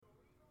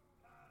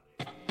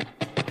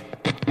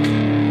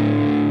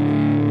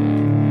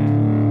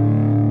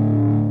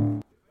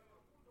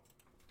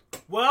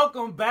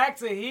back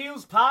to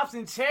Heels, Pops,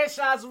 and Chair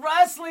Shots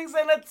Wrestling's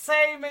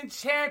Entertainment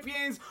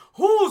Champions.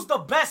 Who's the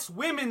best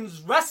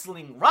women's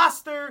wrestling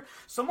roster?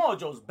 Samoa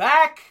Joe's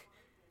back.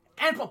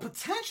 And a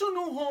potential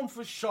new home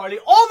for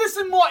Charlotte. All this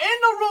and more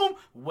in the room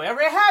where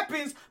it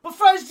happens. But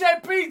first,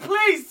 JP,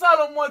 please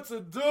tell them what to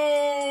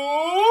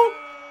do.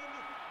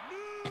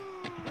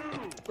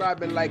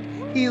 Subscribing like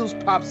Heels,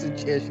 Pops, and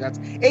Chair Shots.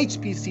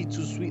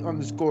 HPC2Sweet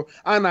 _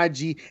 on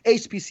IG.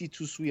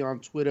 HPC2Sweet on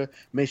Twitter.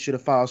 Make sure to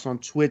follow us on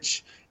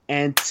Twitch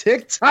and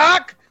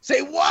TikTok.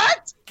 Say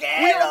what? We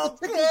out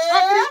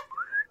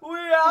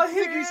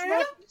here.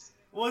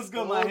 What's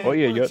good, my head?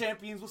 Oye,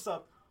 champions, what's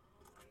up?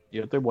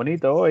 Yo estoy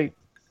bonito hoy.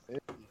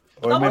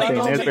 Hoy me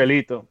peiné el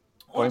pelito.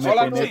 Hoy me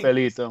peiné el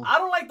pelito. I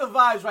don't like the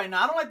vibes right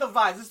now. I don't like the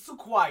vibes. It's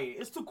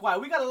too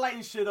quiet. We gotta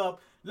lighten shit up.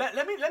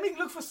 Let me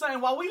look for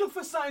something. While we look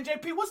for something,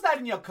 JP, what's that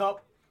in your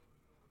cup?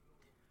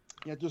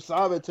 Yeah, tú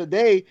sabes.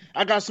 Today,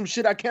 I got some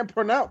shit I can't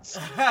pronounce.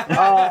 I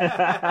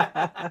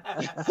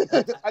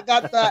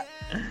got that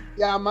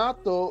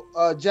Yamato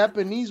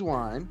Japanese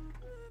wine.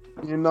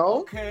 You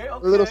know? Okay. A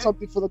little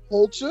something for the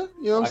culture.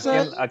 You know what I'm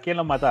saying? ¿A quién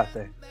lo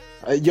mataste?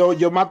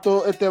 Yo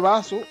mato este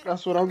vaso.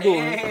 That's what I'm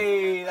doing.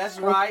 Hey, that's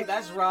right. All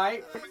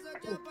right.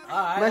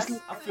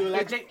 I feel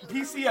like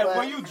PCF,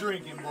 what you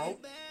drinking, bro?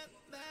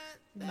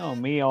 No,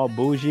 me all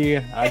bougie.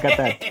 I got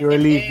that Pure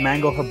Leaf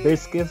mango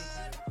hibiscus.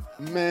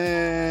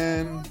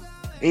 Man,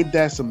 ain't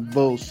that some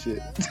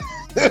bullshit?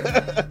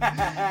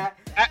 I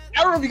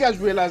don't know if you guys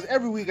realize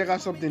every week I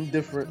got something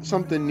different,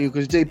 something new,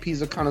 because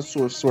JP's a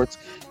connoisseur of sorts.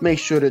 Make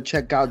sure to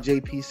check out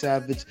JP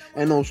Savage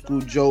and Old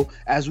School Joe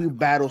as we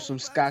battle some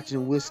scotch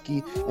and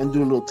whiskey and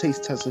do a little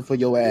taste testing for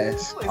your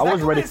ass. I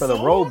was ready for the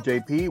robe,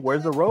 JP.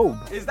 Where's the robe?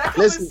 Is that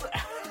listen.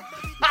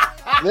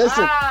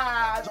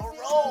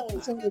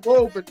 The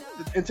robe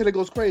until it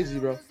goes crazy,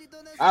 bro.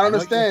 I don't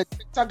understand.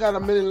 TikTok got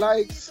 1 million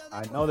likes.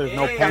 I know there's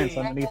no pants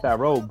underneath that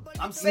robe.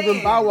 I'm saying.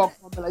 Even Bow Wow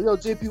come like, yo,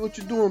 JP, what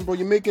you doing, bro?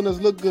 You're making us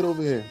look good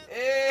over here.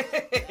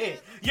 Hey.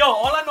 Yo,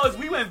 all I know is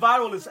we went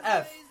viral as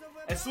F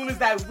as soon as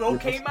that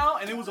robe came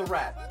out, and it was a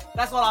wrap.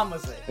 That's all I'm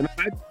gonna say.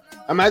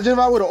 Imagine if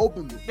I would have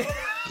opened it.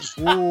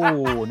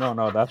 Ooh,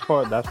 no, that's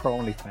for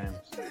OnlyFans.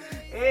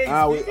 Hey,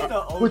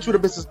 which would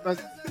have been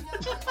suspended.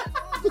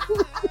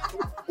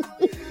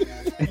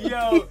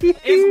 Yo,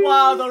 it's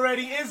wild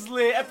already. It's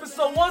lit.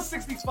 Episode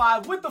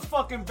 165 with the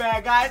fucking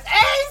bad guys.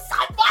 Hey,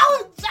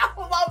 Samoa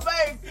Joe, my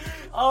man.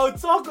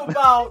 Talk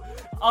about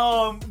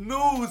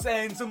news,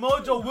 and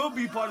Samoa Joe will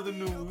be part of the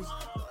news.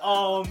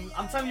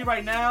 I'm telling you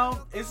right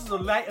now, this is a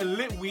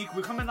lit week.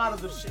 We're coming out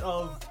of the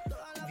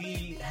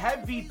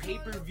heavy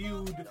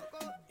pay-per-viewed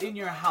in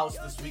your house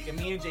this week, and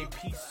me and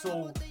JP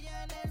so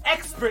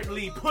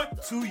expertly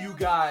put to you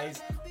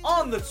guys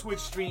on the Twitch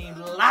stream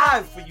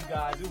live for you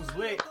guys. It was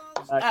lit.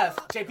 F.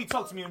 JP,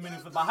 talk to me a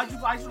minute about how'd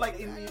you like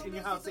in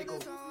your house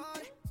takeover?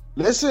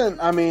 Listen,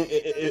 I mean,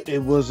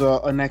 it was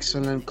an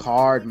excellent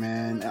card,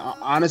 man.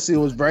 Honestly, it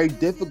was very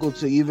difficult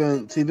to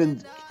even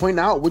point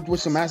out which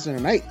was the match of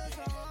the night.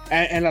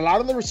 And a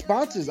lot of the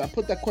responses, I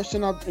put that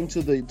question out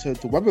into the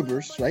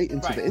Webiverse, right?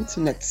 Into the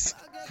internets.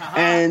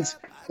 And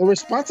the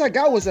response I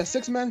got was that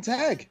 6-man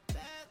tag.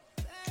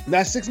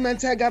 That 6-man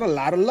tag got a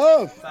lot of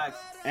love. Facts.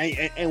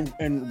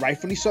 And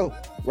rightfully so.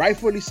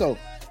 Rightfully so.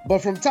 But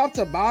from top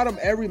to bottom,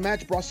 every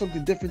match brought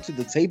something different to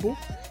the table.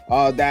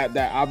 That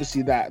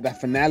obviously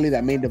that finale,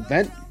 that main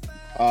event,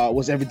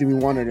 was everything we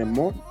wanted and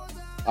more.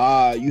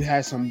 You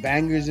had some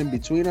bangers in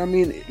between. I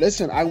mean,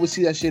 listen, I would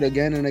see that shit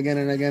again and again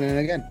and again and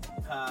again.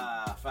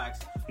 Facts.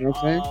 You know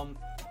what I'm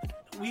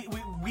saying?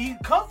 We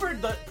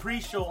covered the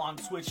pre-show on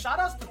Twitch. Shout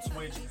outs to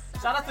Twitch.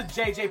 Shout out to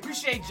JJ.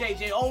 Appreciate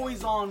JJ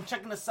always on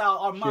checking us out.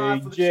 Our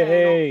mind for the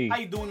channel. How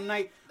you doing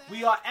tonight?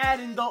 We are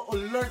adding the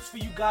alerts for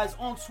you guys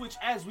on Twitch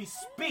as we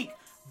speak.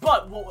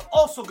 But what we're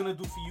also going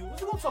to do for you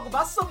is we're going to talk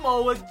about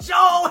Samoa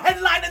Joe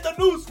headlining the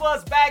news for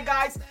us, bad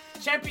guys.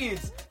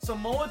 Champions,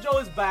 Samoa Joe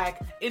is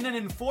back in an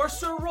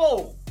enforcer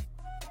role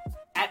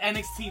at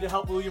NXT to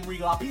help William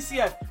Regal out.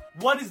 PCF,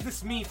 what does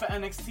this mean for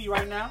NXT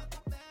right now?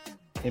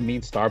 It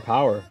means star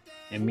power.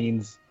 It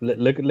means,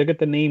 look at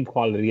the name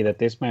quality that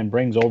this man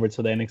brings over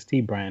to the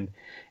NXT brand.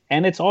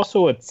 And it's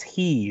also a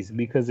tease,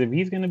 because if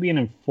he's going to be an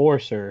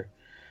enforcer,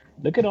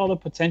 look at all the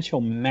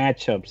potential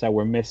matchups that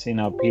we're missing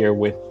up here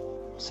with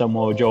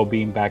Samoa Joe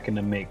being back in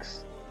the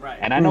mix. Right.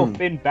 And I know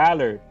Finn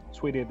Balor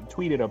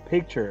tweeted a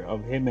picture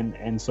of him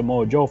and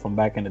Samoa Joe from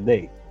back in the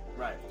day.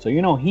 Right. So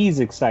you know he's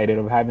excited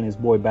of having his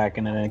boy back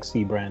in the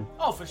NXT brand.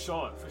 Oh, for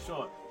sure.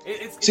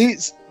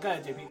 It's go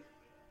ahead, JP.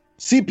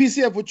 See,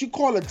 PCF, what you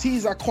call a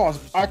tease, I call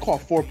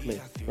foreplay,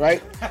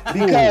 right?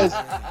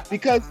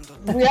 Because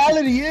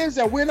reality is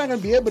that we're not gonna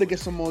be able to get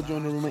Samoa Joe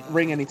in the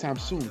ring anytime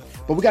soon.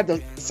 But we got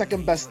the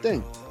second best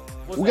thing.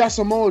 We got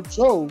Samoa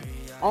Joe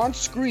on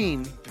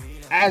screen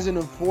as an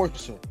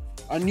enforcer,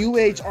 a new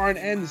age Arn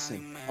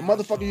Anderson, a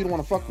motherfucker you don't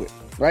want to fuck with,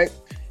 right?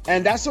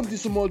 And that's something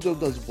Samoa Joe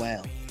does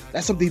well.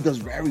 That's something he does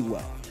very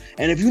well.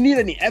 And if you need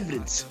any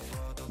evidence,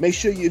 make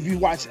sure if you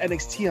watch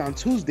NXT on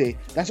Tuesday,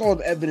 that's all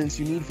the evidence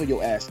you need for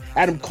your ass.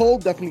 Adam Cole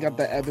definitely got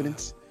that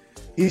evidence.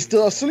 He's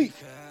still asleep.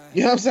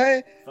 You know what I'm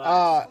saying?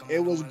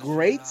 It was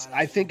great.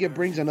 I think it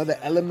brings another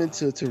element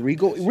to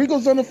Regal.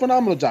 Regal's done a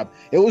phenomenal job.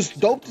 It was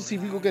dope to see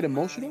Regal get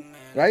emotional,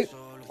 right?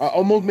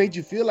 Almost made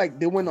you feel like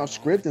they went off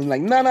script and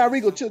like, nah,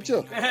 Regal,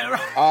 chill.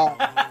 Right?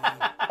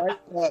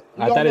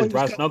 I thought his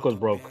brass knuckles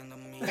broke.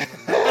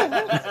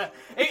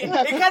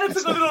 it kind of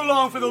took a little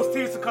long for those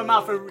tears to come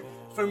out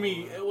for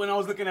me when I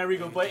was looking at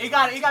Regal, but he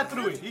got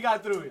through it. He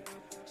got through it.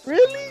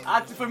 Really?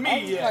 For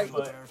me, yeah,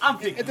 but I'm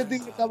picking.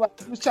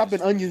 He was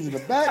chopping onions in the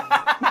back.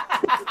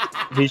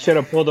 He should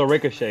have pulled a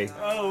ricochet.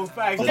 Oh,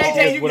 facts.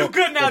 JJ, you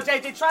good now,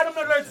 JJ. Try them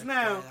alerts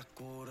now.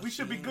 We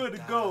should be good to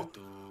go.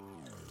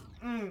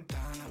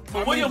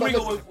 But William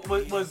Regal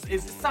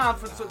it's time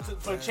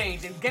for a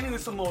change, and getting the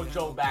Samoa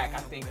Joe back,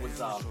 I think, was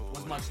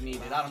much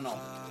needed. I don't know.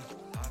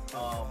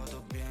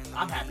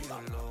 I'm happy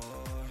about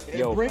it.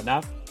 Yo, but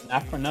not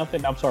for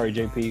nothing. I'm sorry,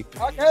 JP.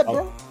 Okay,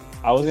 bro.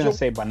 I was gonna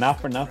say, but not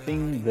for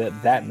nothing.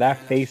 That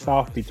face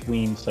off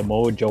between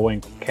Samoa Joe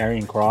and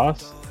Karrion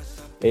Kross,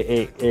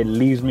 it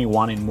leaves me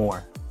wanting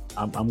more.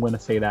 I'm gonna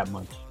say that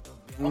much.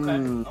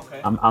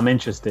 Okay. I'm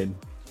interested.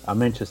 I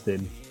mean,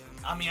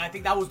 I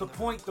think that was the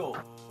point, though,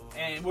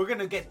 and we're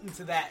gonna get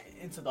into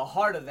the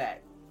heart of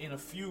that in a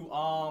few.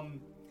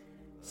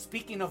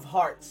 Speaking of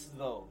hearts,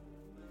 though,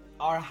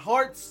 our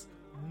hearts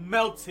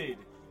melted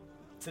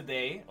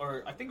today,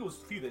 or I think it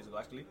was a few days ago,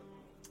 actually.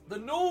 The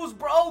news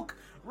broke.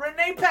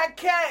 Renee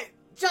Paquette,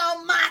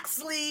 Jon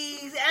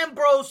Moxley,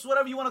 Ambrose,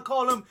 whatever you want to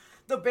call him.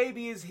 The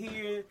baby is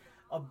here.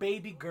 A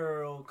baby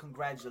girl.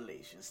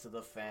 Congratulations to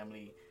the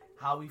family.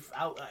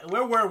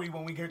 Where were we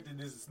when we heard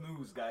this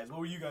news, guys? What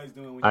were you guys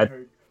doing when you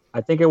heard?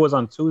 I think it was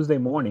on Tuesday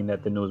morning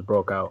that the news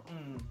broke out.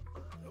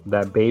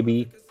 That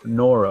baby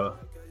Nora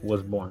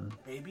was born.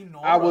 Baby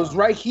Nora. I was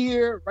right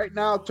here, right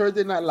now,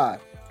 Thursday Night Live.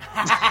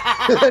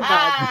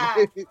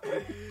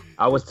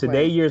 I was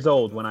today years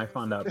old when I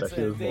found out that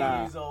she was born.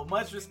 Years old.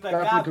 Much respect.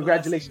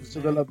 Congratulations to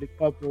the lovely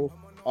couple.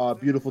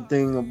 Beautiful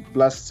thing. I'm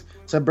blessed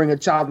to bring a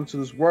child into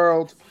this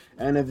world.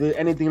 And if it's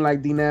anything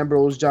like Dean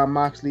Ambrose, Jon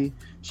Moxley,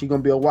 she's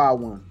gonna be a wild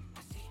one.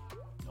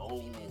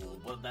 Oh,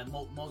 well, that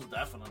most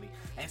definitely.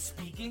 And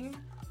speaking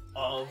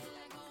of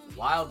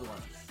wild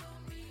ones,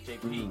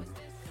 JP.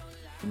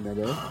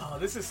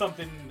 This is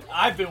something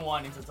I've been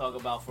wanting to talk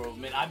about for a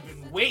minute. I've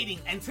been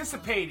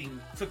anticipating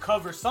to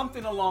cover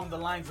something along the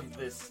lines of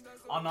this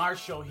on our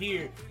show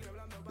here.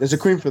 There's a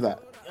cream for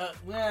that.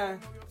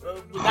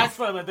 That's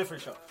for a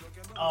different show.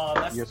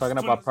 You're talking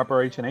about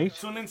Preparation H?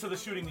 Tune into the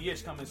Shooting the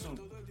Itch coming soon.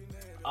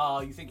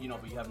 You think you know,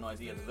 but you have no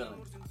idea. The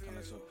villain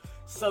coming soon.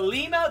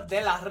 Selena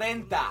de la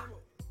Renta.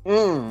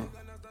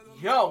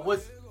 Yo,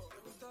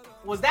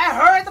 was that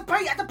her at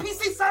the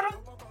PC Center?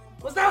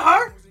 Was that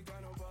her?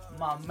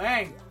 My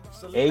man,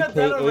 Selena AKA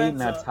de la Renta,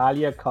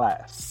 Natalia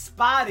Class.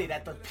 spotted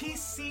at the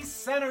PC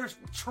Center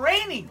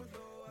training.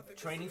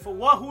 Training for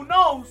what? Who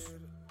knows?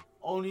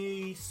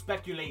 Only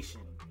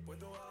speculation.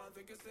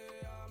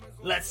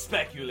 Let's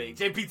speculate.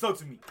 JP, talk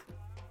to me.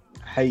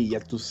 Hey, ya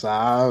tu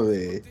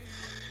sabes.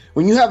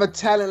 When you have a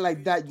talent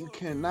like that, you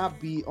cannot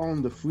be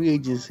on the free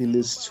agency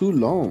list too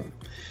long.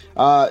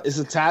 It's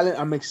a talent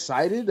I'm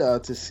excited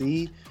to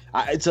see.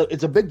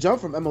 It's a big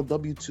jump from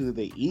MLW to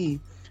the E.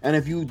 And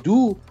if you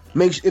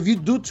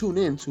do tune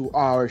in to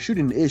our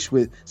Shooting the Ish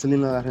with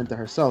Selena La Renta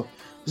herself,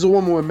 this is a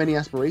woman with many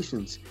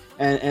aspirations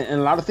and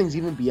a lot of things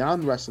even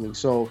beyond wrestling.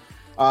 So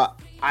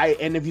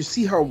and if you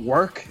see her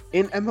work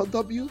in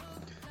MLW,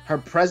 her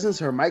presence,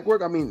 her mic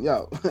work, I mean,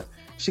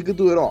 she could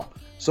do it all.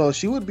 So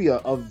she would be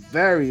a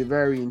very,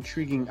 very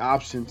intriguing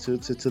option to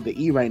the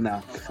E right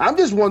now. I'm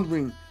just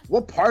wondering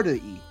what part of the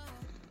E,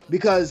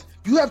 because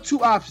you have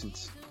two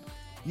options.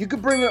 You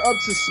could bring her up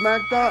to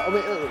SmackDown. I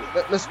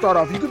mean, let's start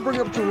off. You could bring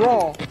her up to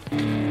Raw,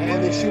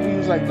 and then she would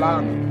use like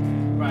Lana.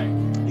 Right.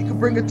 You could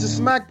bring her to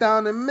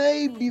SmackDown, and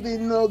maybe they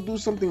do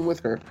something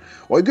with her.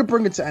 Or you could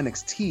bring her to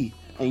NXT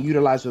and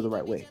utilize her the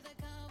right way.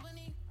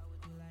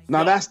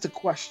 Now that's the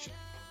question.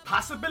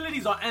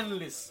 Possibilities are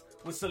endless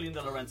with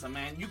Selena de la Renta,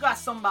 man. You got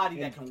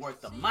somebody that can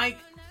work the mic.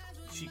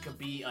 She could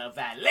be a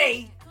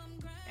valet,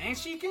 and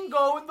she can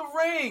go in the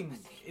ring.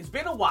 It's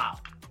been a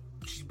while.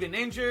 She's been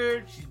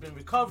injured. She's been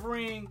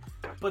recovering.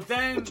 But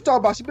then... What you talking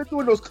about? She's been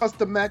doing those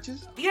custom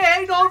matches.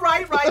 Yeah, you know,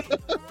 right. Right.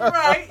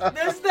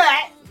 There's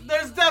that.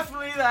 There's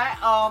definitely that.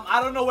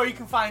 I don't know where you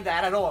can find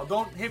that at all.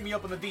 Don't hit me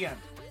up on the DM.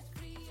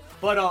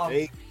 But,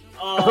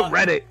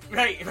 Reddit.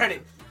 Right,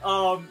 Reddit.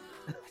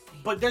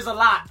 But there's a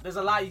lot. There's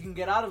a lot you can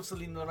get out of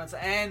Selena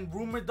Lorenza. And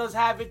rumor does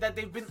have it that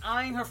they've been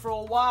eyeing her for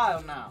a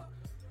while now.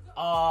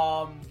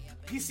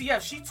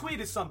 PCF, she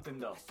tweeted something,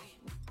 though,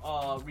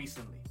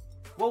 recently.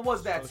 What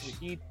was that?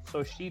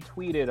 So she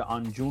tweeted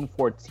on June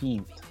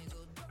 14th,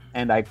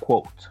 and I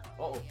quote,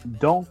 Uh-oh.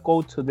 "Don't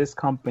go to this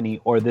company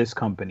or this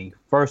company.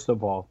 First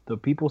of all, the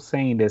people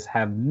saying this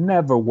have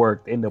never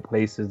worked in the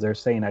places they're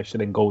saying I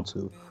shouldn't go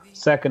to.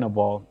 Second of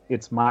all,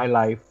 it's my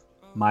life,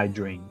 my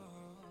dream."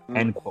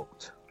 End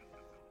quote.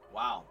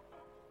 Wow.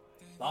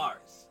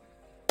 Bars.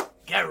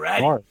 Get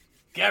ready. Bars.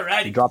 Get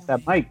ready. You drop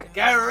that mic.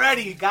 Get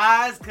ready,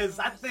 guys, because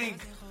I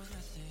think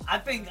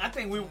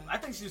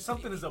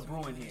something is a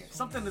brewing here.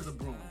 Something is a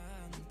brewing.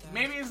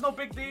 maybe it's no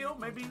big deal.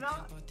 Maybe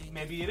not.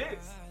 Maybe it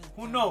is.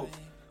 Who knows?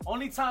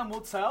 Only time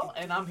will tell,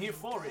 and I'm here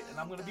for it, and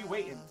I'm gonna be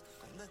waiting.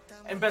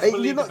 And best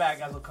believe the bad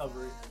guys will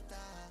cover it.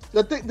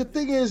 The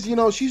thing is,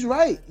 she's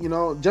right.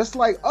 Just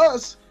like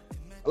us,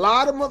 a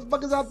lot of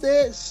motherfuckers out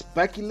there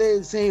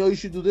speculating, saying, "Oh, you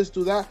should do this,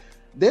 do that."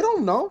 They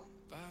don't know.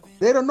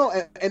 They don't know.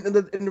 And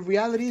the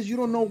reality is, you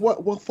don't know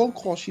what phone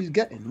call she's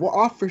getting, what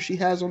offer she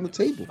has on the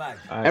table. Right.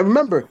 And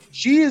remember,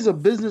 she is a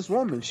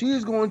businesswoman. She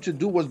is going to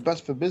do what's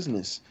best for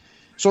business.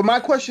 So my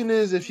question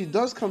is, if she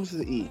does come to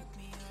the E,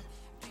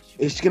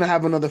 is she gonna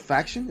have another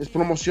faction? Is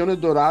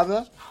Promociones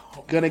Dorada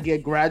gonna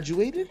get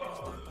graduated?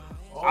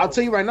 I'll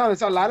tell you right now,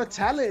 there's a lot of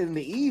talent in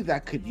the E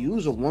that could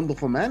use a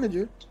wonderful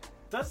manager.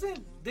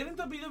 Didn't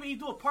WWE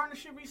do a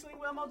partnership recently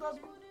with MLW?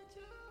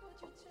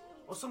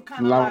 Or some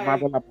kind of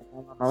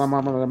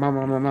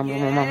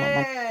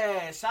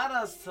yeah, shout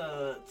outs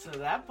to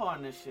that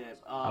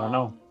partnership. I don't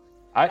know.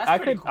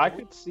 I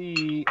could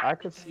see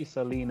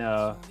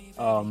Selena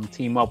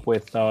team up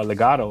with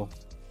Legado,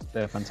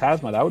 the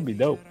Fantasma. That would be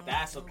dope.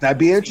 That'd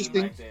be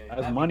interesting.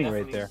 That's money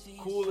right there.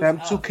 Cool.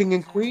 Them two, King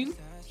and Queen.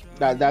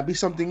 That'd be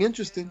something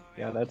interesting.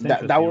 Yeah, that's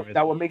interesting.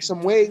 That would make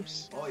some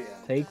waves. Oh yeah.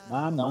 Take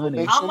my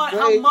money. How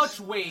much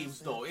waves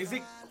though?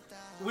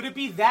 Would it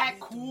be that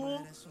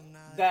cool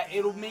that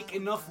it'll make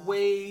enough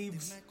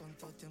waves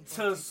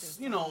to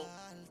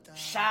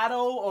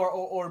shadow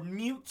or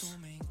mute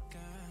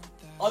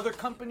other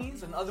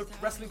companies and other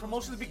wrestling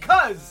promotions?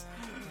 Because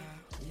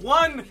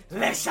one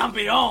Le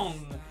Champion,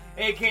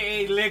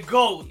 aka Le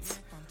Goat,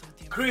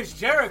 Chris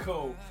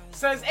Jericho,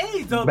 says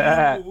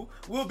AEW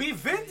will be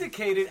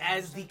vindicated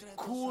as the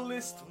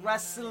coolest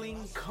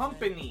wrestling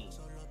company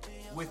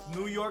with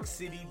New York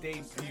City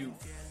debut.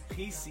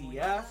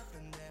 PCF,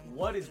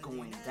 what is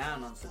going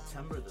down on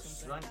September the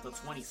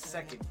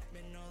 22nd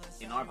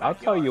in our backyard? I'll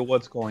tell you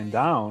what's going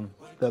down.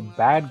 The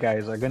bad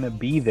guys are going to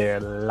be there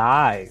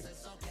live,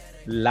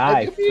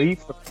 free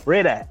for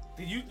Frida.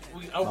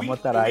 Are we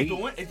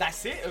doing? Is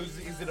that it?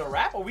 Is it a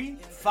wrap? Are we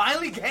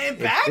finally getting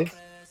back?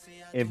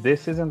 If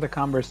this isn't the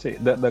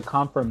conversation, the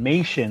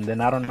confirmation, then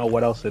I don't know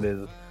what else it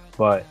is.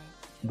 But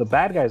the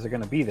bad guys are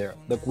gonna be there.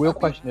 The real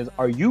question is,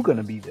 are you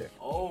gonna be there?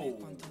 Oh,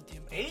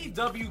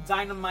 AEW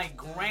Dynamite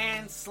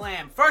Grand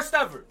Slam, first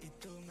ever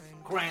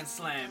Grand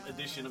Slam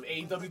edition of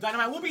AEW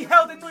Dynamite will be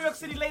held in New York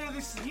City later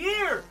this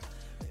year.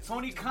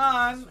 Tony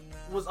Khan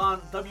was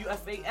on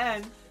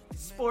WFAN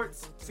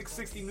Sports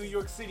 660 New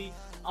York City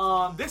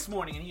this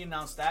morning, and he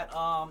announced that.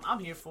 I'm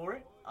here for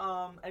it.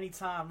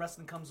 Anytime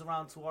wrestling comes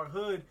around to our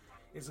hood,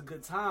 it's a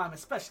good time,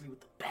 especially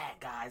with the bad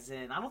guys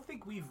in. I don't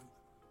think we've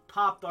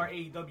popped our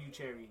AEW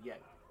cherry yet.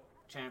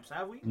 Champs,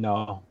 have we?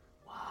 No.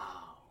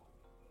 Wow.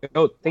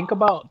 Think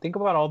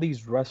about all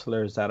these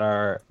wrestlers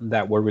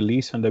that were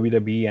released on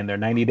WWE and their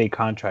 90-day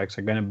contracts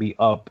are going to be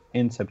up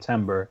in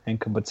September and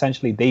could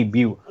potentially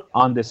debut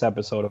on this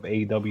episode of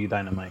AEW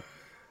Dynamite.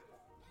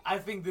 I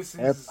think this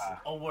is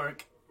a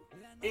work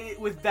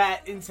with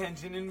that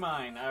intention in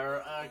mind,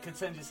 or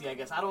contingency, I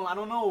guess. I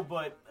don't know,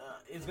 but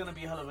it's gonna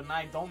be a hell of a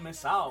night. Don't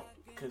miss out,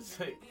 because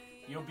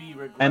you'll be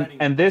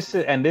regretting. And this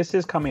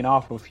is coming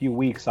off a few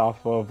weeks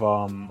off of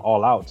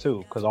All Out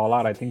too, because All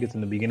Out I think it's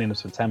in the beginning of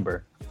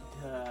September.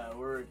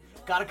 We're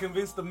gotta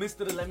convince the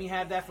Mister to let me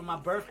have that for my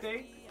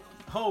birthday.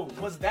 Oh,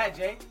 what's that,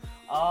 Jay?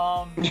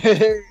 I'm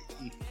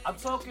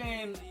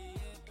talking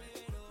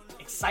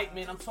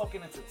excitement. I'm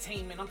talking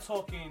entertainment. I'm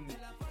talking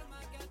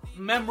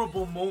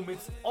memorable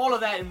moments, all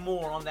of that and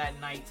more on that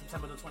night,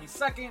 September the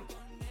 22nd.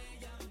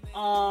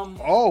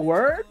 Oh,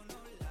 word?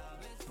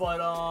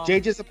 But Jay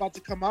just about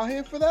to come out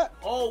here for that?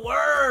 Oh,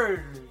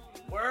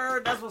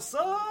 word, that's what's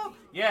up.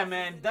 Yeah,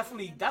 man,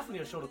 definitely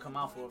a show to come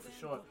out for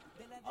sure.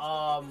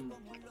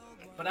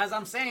 But as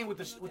I'm saying, with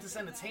this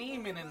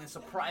entertainment and the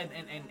surprise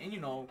and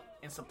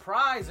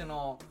surprise and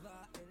all,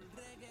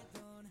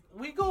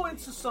 we go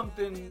into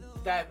something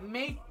that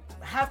may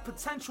have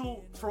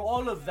potential for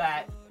all of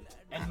that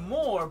and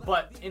more,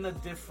 but in a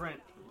different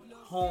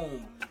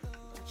home.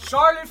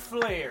 Charlotte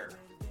Flair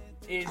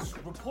is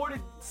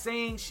reported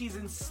saying she's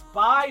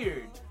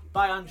inspired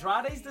by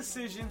Andrade's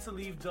decision to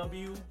leave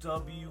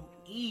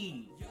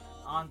WWE.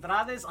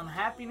 Andrade's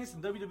unhappiness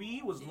in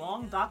WWE was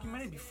long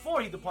documented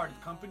before he departed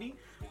the company.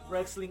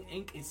 Wrestling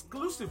Inc.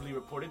 exclusively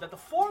reported that the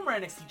former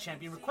NXT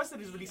champion requested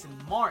his release in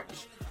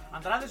March.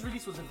 Andrade's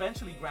release was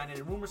eventually granted,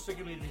 and rumors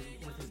circulated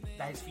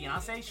that his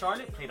fiancée,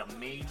 Charlotte, played a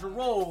major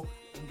role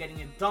in getting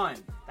it done.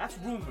 That's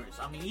rumors.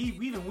 I mean,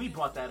 even we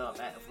brought that up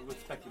with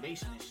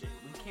speculation and shit.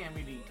 We can't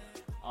really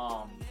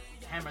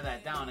hammer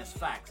that down as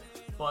facts.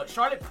 But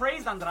Charlotte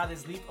praised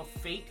Andrade's leap of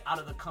faith out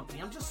of the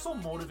company. I'm just so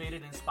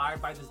motivated and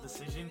inspired by this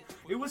decision.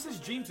 It was his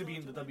dream to be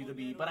in the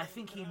WWE, but I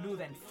think he knew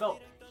and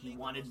felt he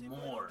wanted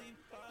more.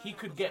 He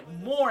could get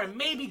more, and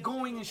maybe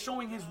going and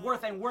showing his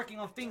worth and working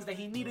on things that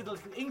he needed, like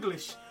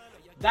English.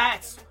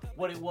 That's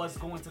what it was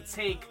going to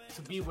take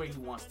to be where he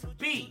wants to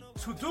be.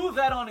 To do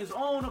that on his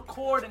own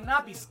accord and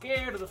not be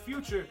scared of the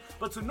future,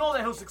 but to know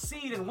that he'll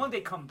succeed and one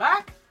day come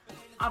back.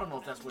 I don't know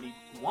if that's what he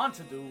wants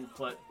to do,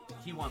 but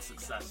he wants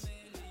success.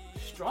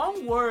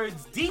 Strong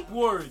words, deep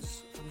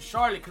words from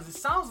Charlotte, because it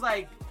sounds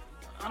like,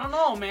 I don't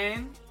know,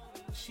 man.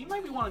 She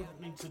might be wanting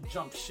me to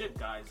jump shit,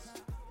 guys.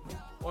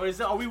 Or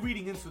are we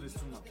reading into this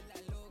too much?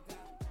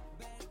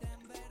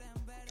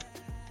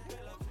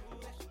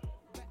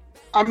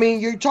 I mean,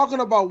 you're talking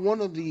about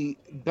one of the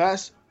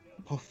best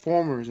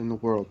performers in the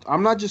world.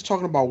 I'm not just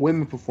talking about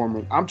women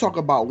performers. I'm talking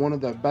about one of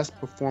the best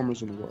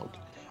performers in the world.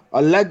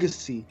 A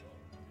legacy,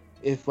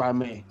 if I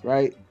may,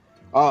 right?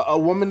 A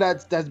woman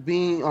that's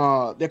being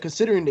they're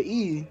considering the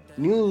E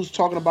News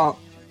talking about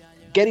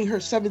getting her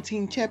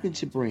 17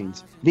 championship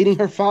reigns, beating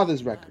her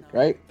father's record,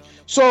 right?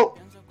 So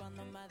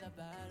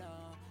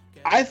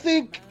I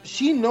think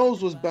she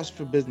knows what's best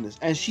for business,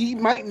 and she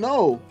might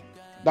know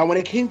that when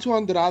it came to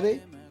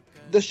Andrade,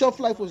 the shelf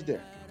life was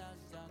there,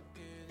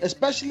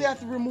 especially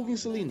after removing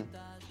Selena.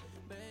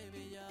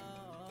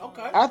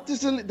 Okay.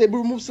 After they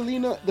removed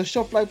Selena, the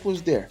shelf life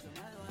was there,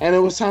 and it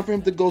was time for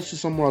him to go to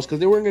somewhere else because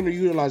they weren't going to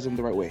utilize him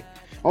the right way.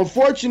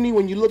 Unfortunately,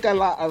 when you look at a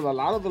lot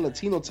of the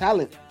Latino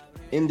talent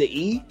in the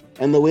E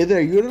and the way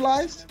they're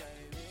utilized,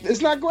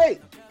 it's not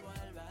great.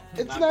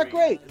 It's not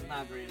great. It's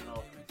not great at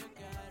all.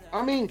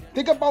 I mean,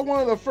 think about one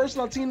of the first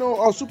Latino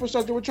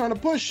superstars they were trying to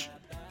push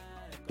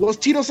was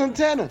Tito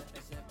Santana.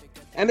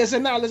 And they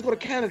said, nah, let's go to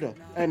Canada.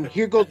 And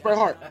here goes Bret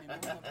Hart.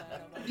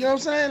 You know what I'm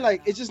saying?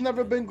 Like, it's just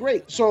never been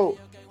great. So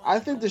I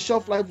think the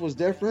shelf life was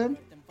there for him.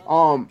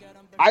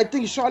 I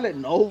think Charlotte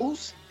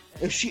knows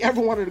if she ever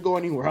wanted to go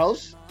anywhere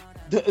else,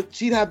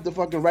 she'd have the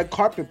fucking red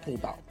carpet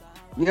pulled out.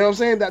 You know what I'm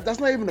saying? That's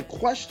not even a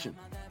question.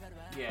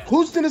 Yeah.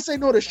 Who's going to say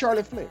no to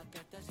Charlotte Flair?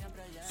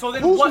 So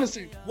then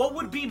what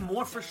would be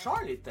more for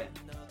Charlotte then?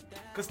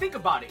 Because think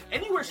about it.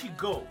 Anywhere she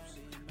goes,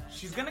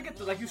 she's going to get,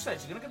 like you said,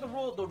 she's going to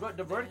get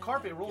the red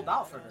carpet rolled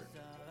out for her.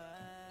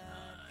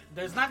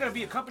 There's not going to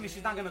be a company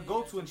she's not going to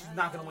go to and she's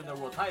not going to win the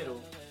world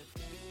title.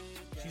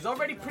 She's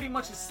already pretty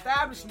much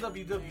established in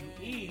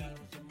WWE.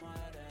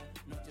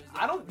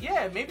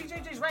 Maybe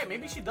JJ's right.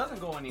 Maybe she doesn't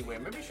go anywhere.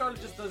 Maybe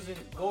Charlotte just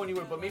doesn't go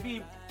anywhere. But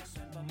maybe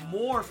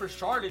more for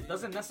Charlotte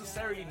doesn't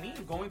necessarily mean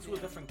going to a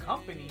different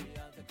company.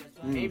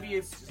 Maybe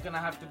it's just gonna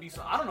have to be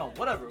I don't know.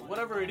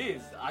 Whatever it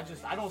is.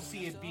 I don't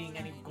see it being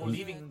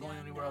leaving and going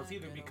anywhere else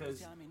either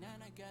because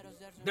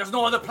there's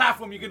no other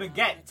platform you're gonna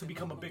get to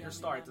become a bigger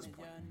star at this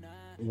point.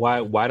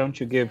 Why don't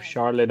you give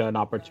Charlotte an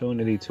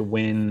opportunity to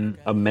win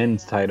a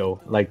men's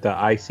title like the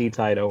IC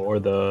title or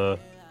the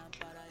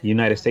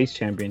United States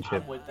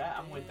Championship? I'm with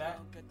that.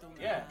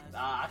 Yeah,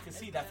 I can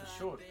see that for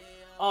sure.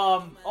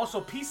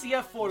 Also,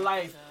 PCF for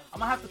life. I'm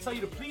gonna have to tell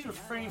you to please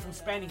refrain from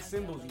spamming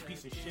symbols, you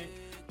piece of shit.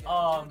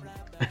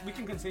 We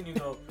can continue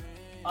though.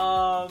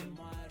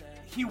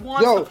 He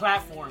wants the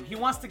platform. He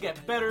wants to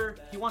get better.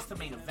 He wants to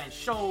main event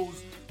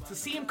shows. To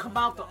see him come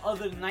out the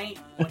other night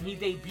when he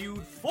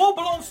debuted,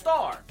 full-blown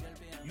star.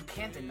 You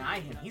can't deny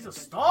him. He's a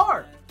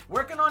star.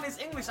 Working on his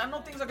English, I know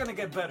things are going to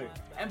get better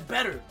and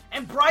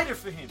brighter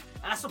for him.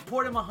 And I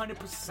support him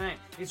 100%.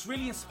 It's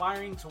really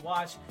inspiring to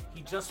watch.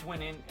 He just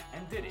went in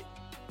and did it.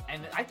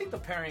 And I think the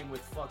pairing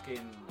with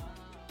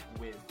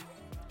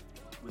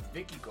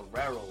Vicky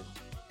Guerrero,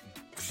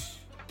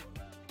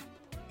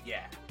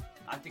 yeah,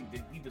 I think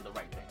he did the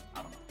right thing.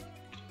 I don't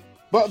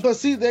know. But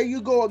see, there you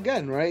go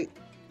again, right?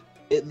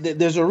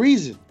 There's a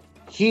reason.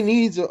 He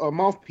needs a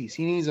mouthpiece.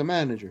 He needs a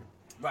manager.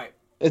 Right.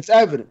 It's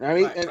evident,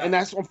 right? Right. And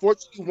that's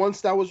unfortunately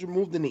once that was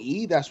removed in the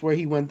E, that's where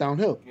he went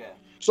downhill. Yeah.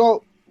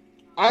 So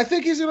I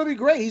think he's gonna be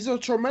great. He's a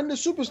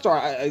tremendous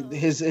superstar.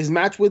 His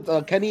match with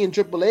Kenny and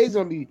Triple A is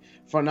gonna be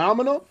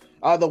phenomenal.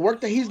 The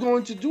work that he's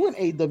going to do in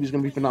AEW is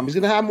gonna be phenomenal.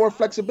 He's gonna have more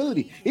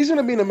flexibility. He's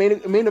gonna be in a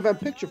main event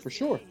picture for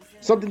sure.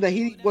 Something that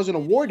he wasn't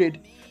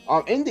awarded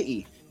in the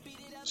E.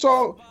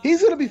 So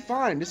he's gonna be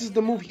fine. This is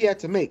the move he had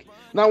to make.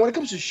 Now, when it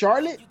comes to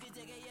Charlotte,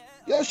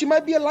 she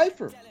might be a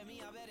lifer.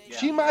 Yeah.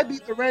 She might be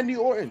the Randy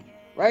Orton,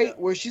 right?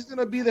 Where she's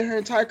gonna be there her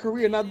entire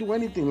career and not do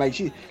anything. Like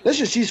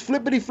she's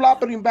flippity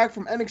flopping back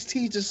from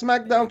NXT to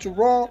SmackDown to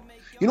Raw.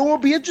 You know what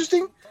would be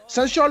interesting?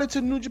 Send Charlotte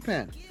to New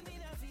Japan.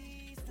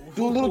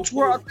 Do a little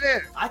tour out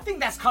there. I think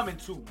that's coming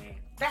too, man.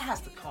 That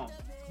has to come.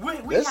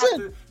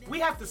 We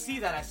have to see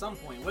that at some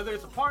point, whether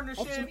it's a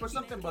partnership or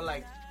something. But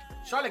like,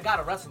 Charlotte got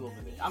to wrestle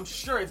over there. I'm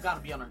sure it's got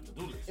to be on her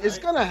to-do list. It's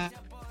gonna.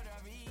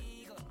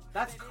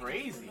 That's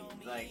crazy.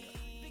 Like,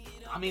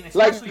 I mean,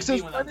 especially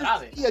since when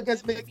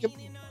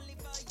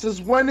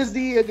when is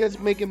the against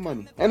making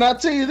money? And I'll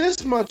tell you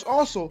this much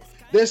also.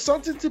 There's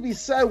something to be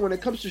said when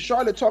it comes to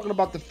Charlotte talking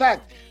about the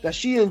fact that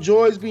she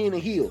enjoys being a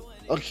heel.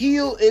 A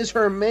heel is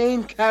her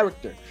main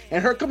character.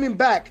 And her coming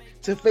back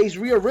to face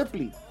Rhea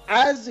Ripley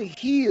as a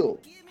heel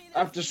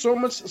after so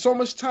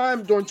much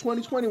time during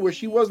 2020 where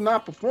she was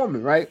not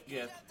performing, right?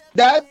 Yeah.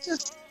 That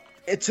just,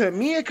 to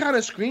me, it kind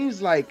of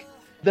screams like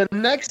the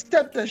next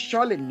step that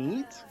Charlotte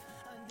needs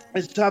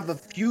is to have a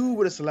feud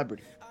with a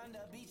celebrity.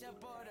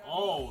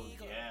 Oh,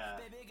 yeah.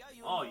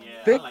 Oh,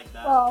 yeah. Think I like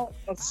that. About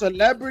a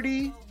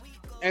celebrity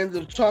and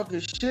the talking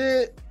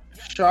shit,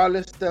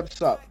 Charlotte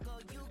steps up.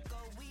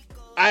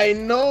 I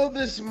know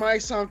this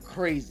might sound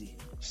crazy.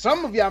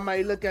 Some of y'all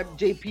might look at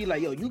JP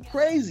like, yo, you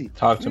crazy.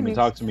 Talk to me,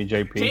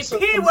 JP.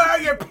 JP, where are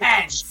your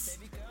pants?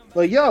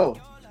 But yo,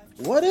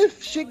 what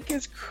if shit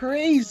gets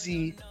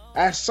crazy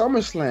at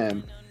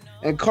SummerSlam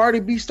and Cardi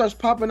B starts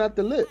popping at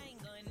the lip?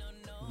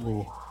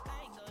 Ooh.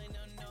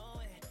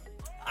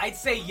 I'd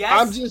say yes.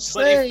 I'm just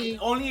but saying.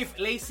 only if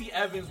Lacey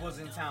Evans was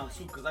in town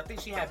too, because I think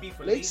she had beef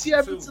with Lacey Lacey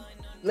Evans. too.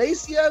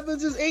 Lacey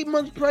Evans is 8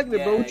 months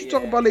pregnant, bro. What you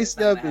talking about,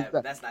 Lacey Evans?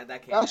 That's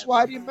That's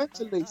why I didn't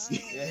mention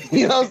Lacey.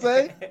 You know what I'm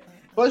saying?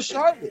 But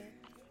Charlotte,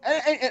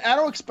 and I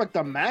don't expect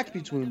a match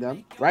between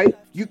them, right?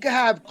 You could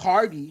have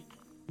Cardi,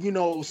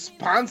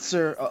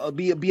 sponsor,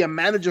 be a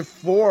manager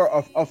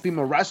for a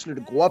female wrestler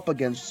to go up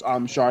against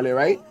Charlotte,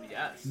 right?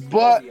 Yes.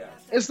 But yes.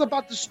 it's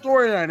about the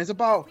storyline. It's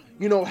about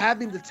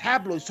having the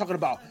tabloids talking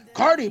about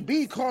Cardi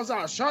B calls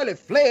out Charlotte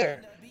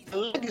Flair, the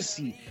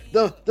legacy,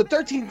 the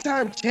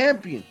 13-time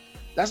champion.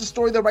 That's a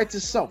story that writes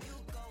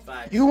itself.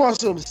 Bye. You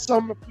want some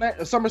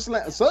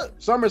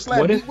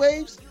SummerSlam heat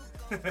waves?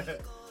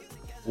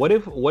 What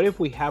if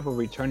we have a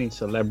returning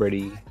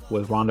celebrity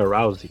with Ronda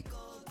Rousey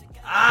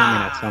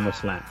coming at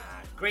SummerSlam?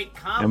 Great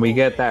combo. And we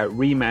get that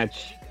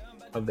rematch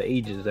of the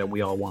ages that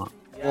we all want.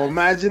 Yes. Well,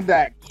 imagine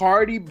that.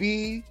 Cardi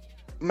B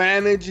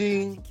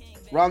managing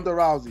Ronda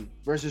Rousey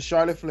versus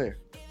Charlotte Flair.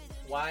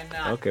 Why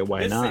not? Okay,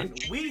 why not?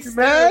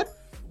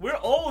 We're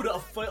old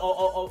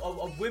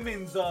of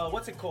women's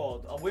what's it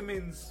called? A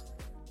women's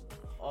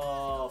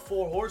 4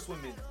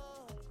 horsewomen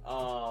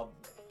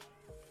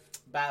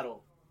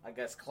battle, I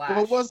guess, clash.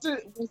 Well, was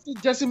it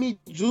Jessamy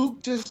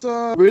Duke just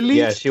released?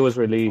 Yeah, she was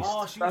released.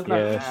 Oh, she That's was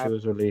not She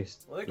was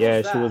released. Well,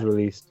 She was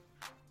released.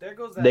 There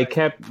goes that. They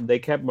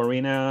kept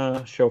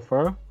Marina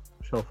Chauffeur.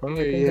 I think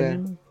her Yeah.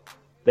 name is.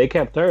 They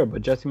kept her,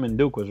 but Jessamine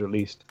Duke was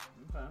released.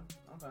 Okay.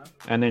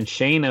 And then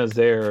Shayna's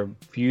there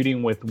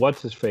feuding with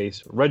what's his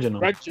face,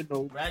 Reginald.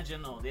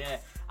 Reginald, yeah.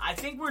 I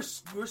think we're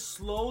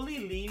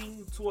slowly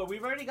leaning toward.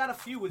 We've already got a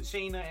few with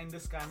Shayna and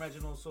this guy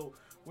Reginald, so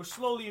we're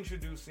slowly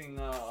introducing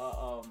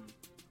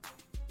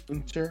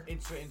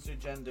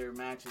intergender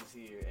matches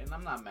here, and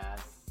I'm not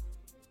mad.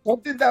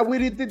 Something that we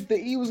didn't think the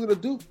E was gonna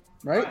do,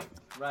 right?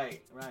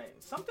 Right.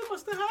 Something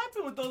must have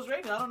happened with those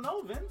ratings. I don't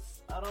know,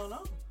 Vince. I don't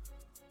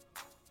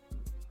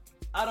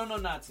know,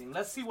 nothing.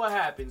 Let's see what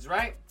happens,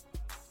 right?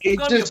 It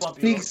just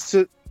speaks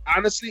to,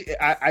 honestly,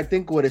 I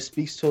think what it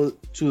speaks to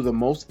the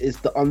most is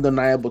the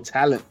undeniable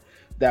talent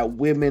that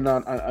women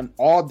on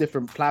all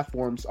different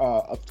platforms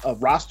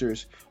of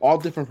rosters, all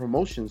different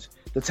promotions,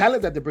 the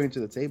talent that they bring to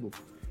the table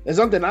is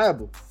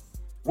undeniable.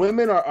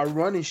 Women are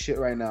running shit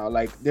right now.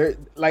 Like, they're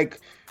like,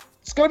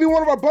 it's gonna be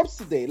one of our bumps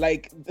today.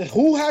 Like,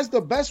 who has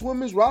the best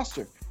women's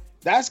roster?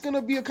 That's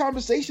gonna be a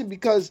conversation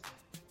because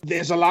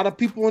there's a lot of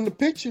people in the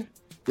picture.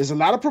 There's a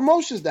lot of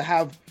promotions that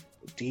have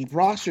deep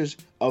rosters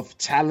of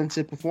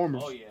talented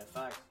performers. Oh yeah,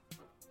 facts.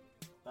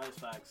 That is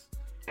facts.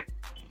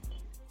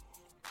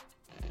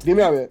 Give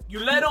me a You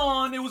led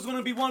on. It was going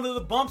to be one of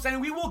the bumps,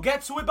 and we will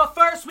get to it. But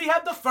first, we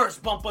have the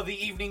first bump of the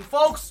evening,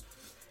 folks.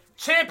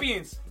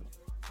 Champions,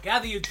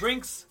 gather your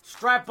drinks,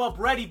 strap up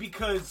ready,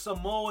 because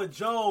Samoa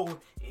Joe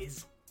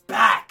is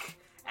back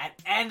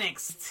at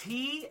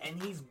NXT,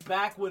 and he's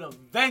back with a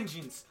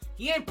vengeance.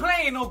 He ain't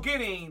playing no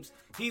good games.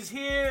 He's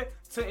here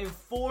to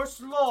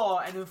enforce law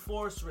and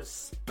enforce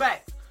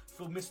respect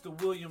for Mr.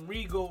 William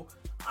Regal.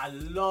 I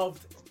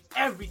loved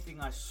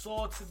everything I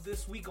saw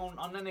this week on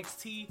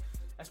NXT.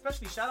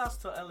 Especially shout-outs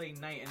to LA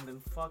Knight and the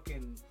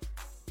fucking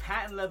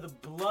patent leather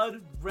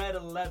blood red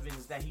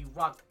 11s that he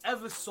rocked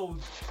ever so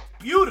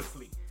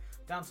beautifully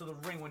down to the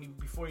ring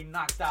before he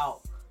knocked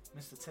out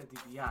Mr. Ted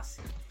DiBiase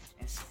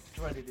and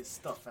threaded his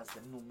stuff as the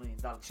new $1 million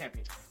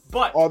champion.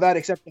 But all that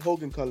except the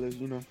Hogan colors,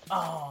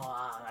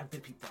 Oh, I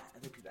did peep that.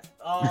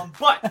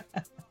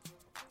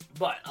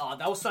 But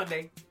that was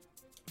Sunday.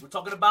 We're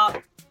talking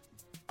about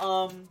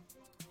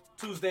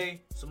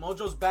Tuesday. Samoa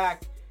Joe's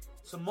back.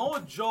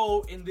 Samoa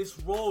Joe in this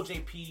role,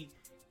 JP,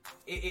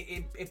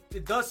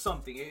 it does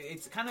something.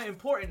 It's kind of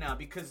important now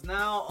because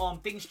now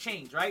things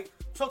change, right?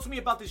 Talk to me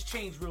about this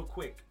change real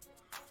quick.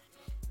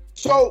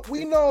 So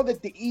we know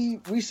that the E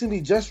recently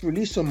just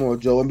released Samoa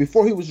Joe, and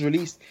before he was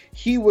released,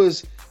 he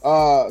was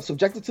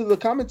subjected to the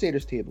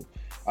commentators table.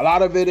 A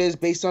lot of it is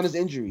based on his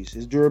injuries,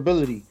 his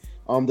durability,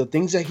 the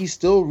things that he's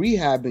still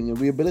rehabbing and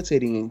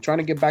rehabilitating and trying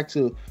to get back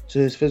to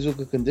his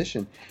physical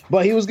condition.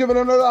 But he was given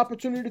another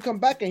opportunity to come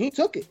back, and he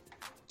took it.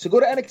 To go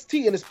to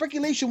NXT, and the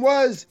speculation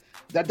was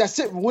that's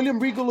it. William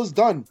Regal is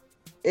done.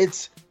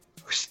 It's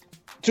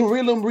to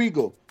William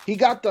Regal. He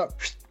got the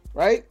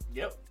right.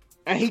 Yep.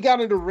 And he got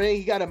in the ring.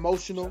 He got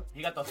emotional.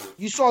 He got the.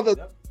 You saw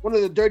one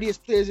of the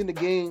dirtiest players in the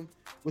game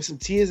with some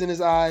tears in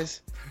his eyes,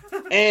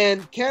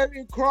 and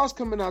Karrion Kross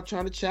coming out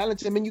trying to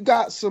challenge him, and you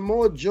got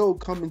Samoa Joe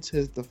coming to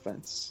his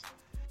defense,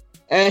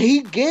 and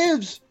he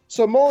gives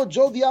Samoa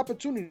Joe the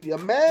opportunity. A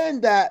man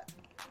that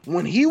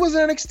when he was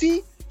in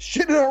NXT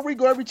shitted on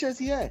Regal every chance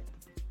he had.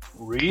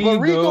 But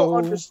Regal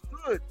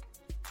understood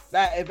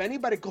that if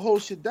anybody could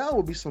hold shit down, it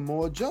would be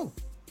Samoa Joe.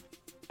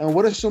 And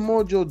what did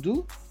Samoa Joe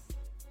do?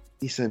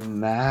 He said,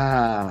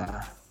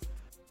 nah,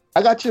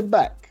 I got your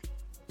back,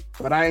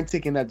 but I ain't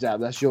taking that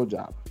job. That's your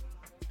job.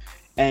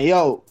 And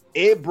yo,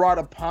 it brought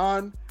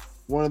upon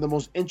one of the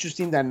most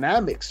interesting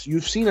dynamics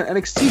you've seen on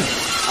NXT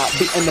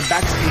in the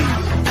backstage,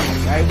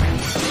 right?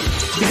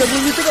 Because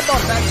when you think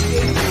about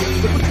backstage,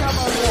 look what you have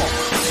on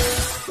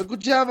Raw. Look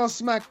what you have on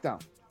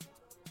SmackDown.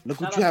 Look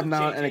what you have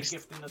now on NXT.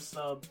 Gifting the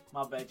sub.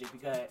 My bad,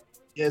 JP. Go ahead.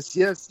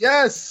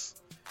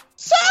 Yes.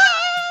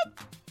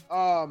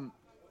 Sub!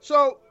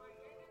 So,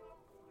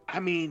 I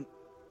mean,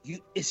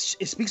 it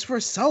speaks for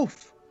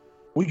itself.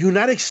 Were you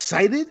not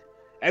excited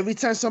every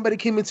time somebody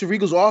came into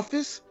Regal's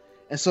office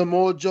and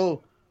Samoa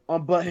Joe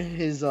unbuttoned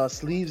his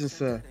sleeves and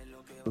said,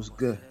 it was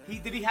good?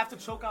 Did he have to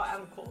choke out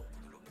Adam Cole?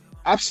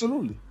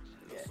 Absolutely.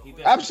 Yeah, he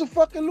did.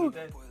 Absolutely.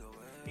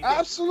 He did.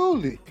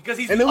 Absolutely. Because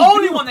he's the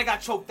only one that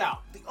got choked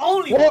out. The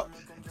only one.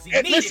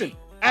 Listen,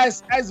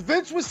 as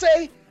Vince would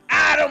say,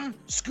 Adam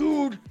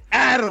screwed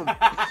Adam.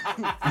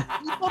 He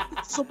bumped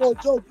into Samoa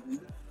Joe.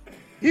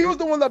 He was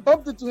the one that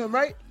bumped into him,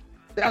 right?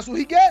 That's what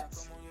he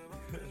gets.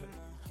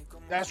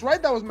 That's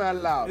right. That was mad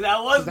loud.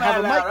 That was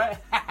mad loud, right?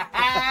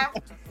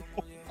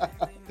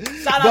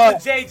 Shout out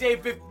to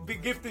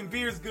JJ gifting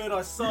beers good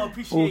or so.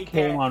 Appreciate Who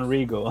came on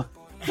Regal?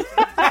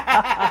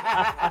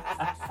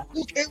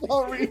 Who came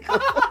on Regal?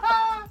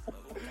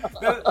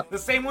 the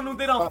same one who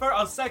did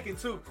on second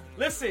too.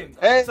 Listen,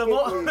 hey,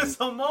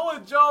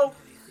 Samoa Joe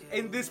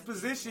in this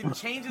position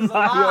changes a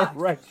lot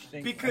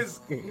because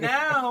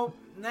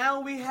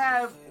now we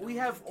have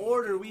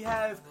order. We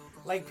have,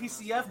 like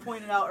PCF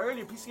pointed out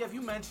earlier. PCF,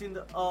 you mentioned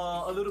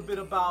a little bit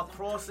about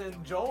Cross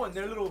and Joe and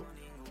their little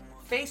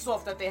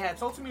face-off that they had.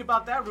 Talk to me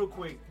about that real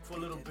quick for a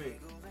little bit.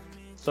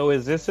 So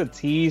is this a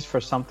tease for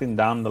something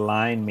down the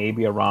line,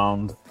 maybe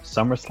around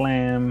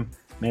SummerSlam,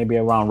 maybe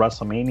around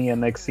WrestleMania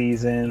next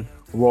season,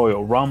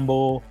 Royal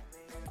Rumble?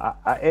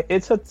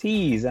 It's a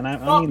tease, and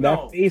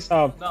that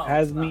face-off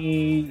has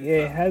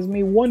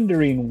me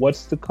wondering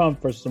what's to come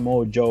for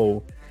Samoa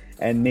Joe,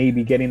 and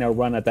maybe getting a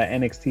run at that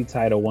NXT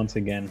title once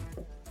again.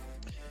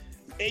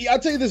 I'll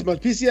tell you this much,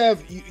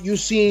 PCF, you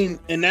seem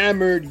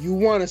enamored. You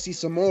want to see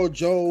Samoa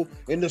Joe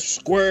in the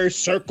square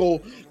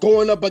circle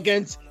going up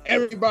against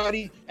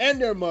everybody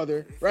and their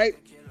mother, right?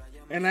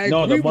 And I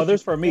agree the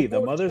mothers for me. The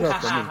mothers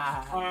are for me.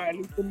 All right,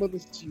 leave the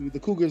mothers to you. The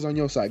Cougars on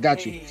your side.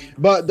 Got you.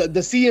 But the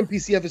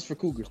CMPCF is for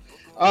Cougars.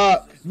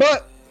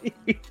 But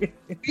we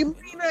may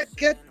not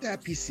get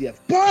that PCF.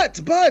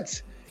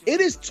 But it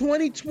is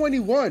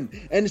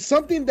 2021, and it's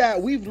something that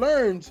we've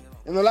learned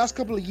in the last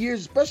couple of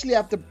years, especially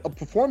after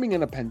performing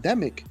in a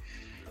pandemic,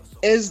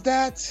 is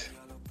that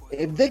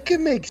if they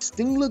can make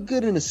Sting look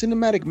good in a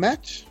cinematic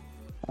match,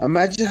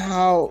 imagine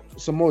how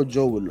Samoa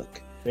Joe would look.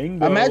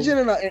 Bingo.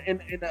 Imagine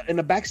in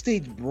a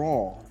backstage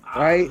brawl,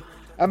 right?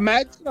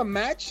 Imagine a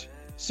match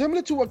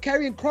similar to what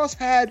Karrion Kross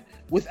had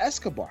with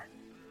Escobar.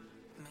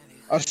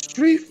 A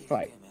street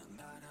fight.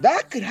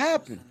 That could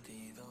happen.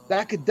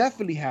 That could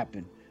definitely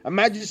happen.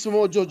 Imagine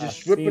Samoa Joe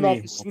just ripping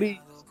off his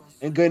sleeves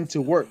and going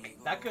to work.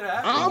 That could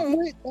happen. I'm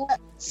with that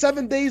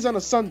 7 days on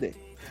a Sunday.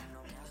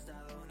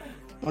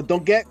 But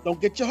don't get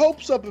your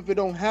hopes up if it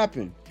don't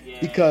happen. Yeah.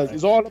 Because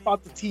it's all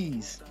about the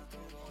tease.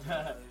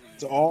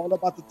 It's all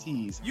about the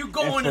tease. You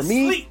going to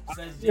sleep.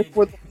 I'm here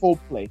for the full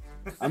play.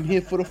 I'm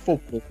here for the full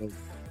play.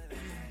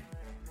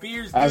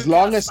 Beers as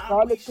long as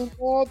Scarlett's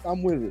involved,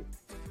 I'm with it.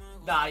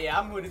 Nah, yeah,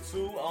 I'm with it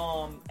too.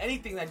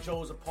 Anything that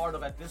Joe's a part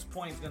of at this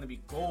point is gonna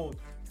be gold.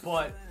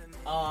 But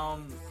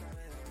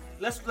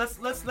let's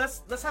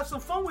have some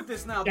fun with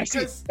this now.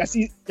 Because let's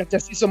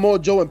see Samoa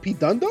Joe and Pete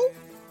Dunne though.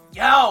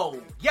 Yo,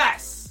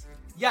 yes,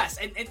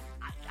 and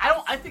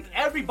I think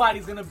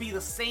everybody's gonna be the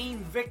same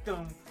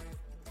victim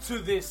to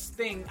this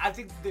thing. I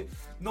think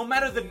no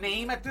matter the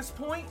name at this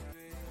point,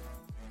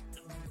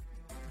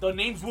 the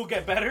names will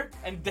get better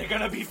and they're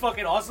gonna be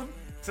fucking awesome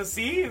to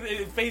see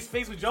face to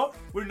face with Joe.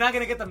 We're not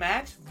gonna get the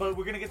match, but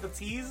we're gonna get the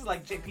tease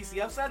like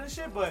JPCF said and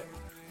shit. But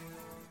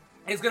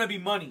it's gonna be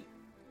money.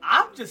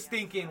 I'm just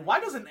thinking, why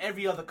doesn't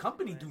every other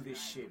company do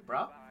this shit,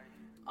 bro?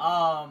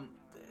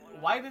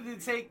 Why did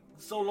it take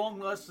so long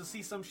for us to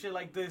see some shit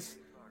like this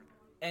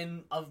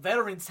and a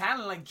veteran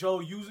talent like Joe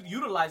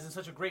utilized in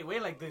such a great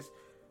way like this?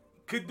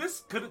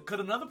 Could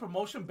another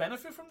promotion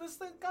benefit from this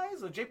thing,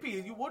 guys? Or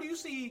JP, what do you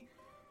see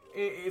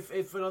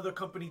if another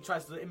company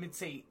tries to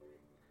imitate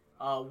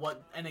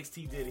what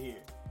NXT did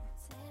here?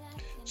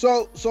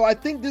 So I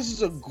think this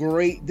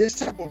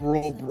type of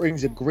role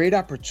brings a great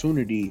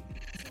opportunity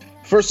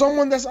for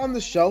someone that's on the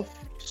shelf,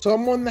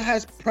 someone that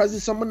has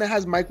presence, someone that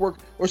has mic work,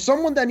 or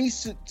someone that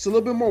needs to a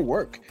little bit more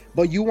work,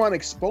 but you want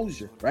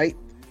exposure, right?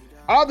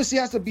 Obviously,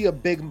 it has to be a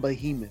big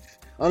behemoth,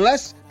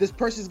 unless this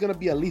person is gonna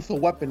be a lethal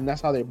weapon, and that's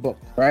how they're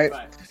booked, right?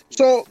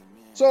 So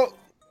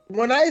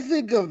when I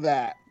think of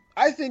that,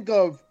 I think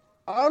of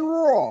on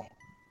Raw,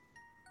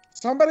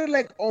 somebody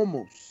like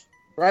Omos,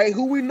 right?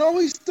 Who we know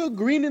he's still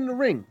green in the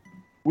ring.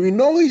 We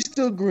know he's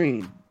still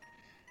green,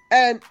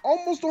 and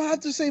Omos don't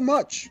have to say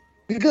much.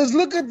 Because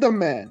look at the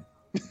man.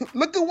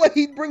 Look at what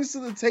he brings to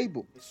the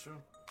table. It's true.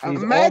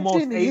 He's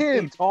almost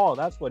 8 feet tall.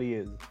 That's what he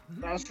is.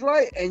 That's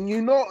right.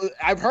 And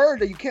I've heard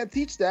that you can't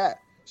teach that.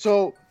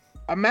 So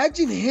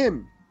imagine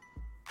him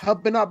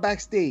helping out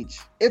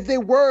backstage. If they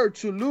were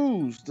to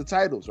lose the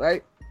titles,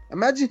 right?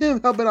 Imagine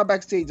him helping out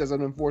backstage as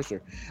an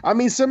enforcer. I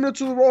mean, similar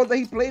to the role that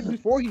he played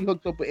before he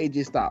hooked up with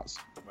AJ Styles.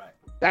 Right.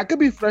 That could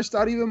be fleshed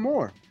out even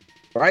more,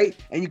 right?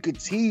 And you could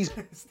tease,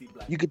 Steve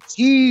Black. you could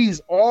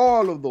tease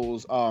all of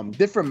those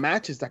different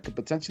matches that could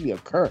potentially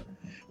occur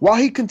while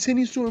he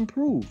continues to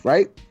improve,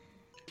 right?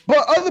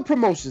 But other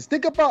promotions,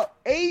 think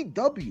about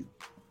AEW.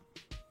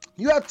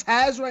 You have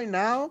Taz right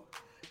now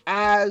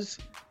as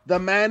the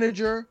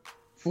manager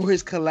for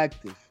his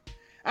collective.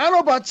 I don't know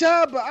about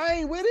y'all, but I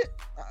ain't with it.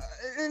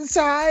 It's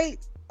all right.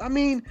 I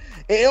mean,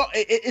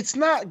 it's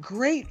not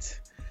great.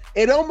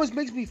 It almost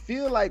makes me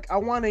feel like I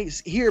want to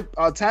hear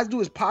Taz do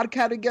his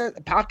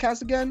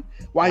podcast again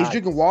while he's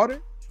drinking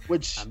water,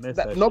 which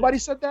nobody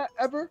said that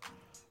ever.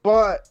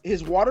 But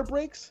his water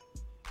breaks.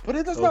 But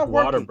it does not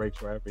work. Water breaks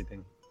for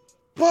everything.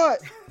 But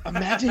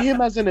imagine him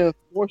as an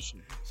enforcer.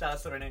 Shout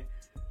out to Renee.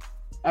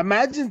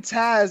 Imagine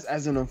Taz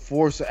as an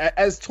enforcer,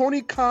 as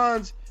Tony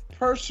Khan's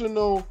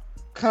personal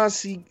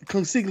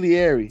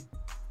consigliere.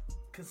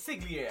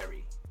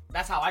 Consigliere.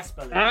 That's how I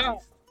spell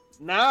it.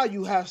 Now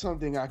you have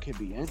something I could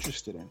be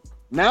interested in.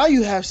 Now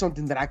you have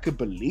something that I could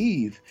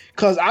believe.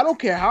 Because I don't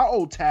care how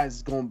old Taz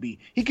is going to be.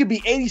 He could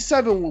be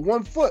 87 with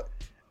 1 foot,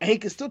 and he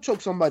can still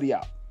choke somebody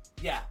out.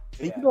 Yeah.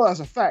 And you know that's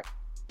a fact.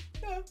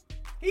 Yeah.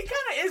 He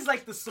kind of is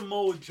like the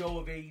Samoa Joe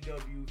of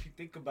AEW, if you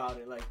think about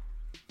it. Like,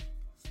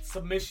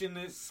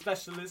 submissionist,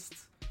 specialist,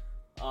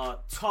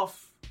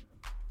 tough.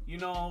 You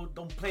know,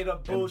 don't play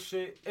that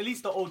bullshit. At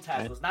least the old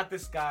Taz was, not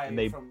this guy. And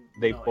they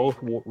they both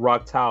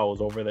rocked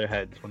towels over their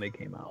heads when they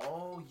came out.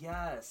 Oh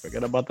yes.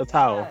 Forget about the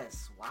towel.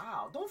 Yes.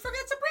 Wow. Don't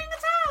forget to bring a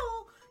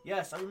towel.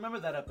 Yes, I remember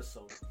that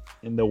episode.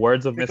 In the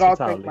words of Mr.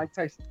 Towley. Mike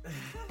Tyson.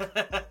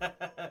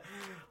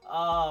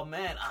 Oh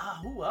man.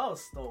 Who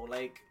else though?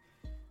 Like,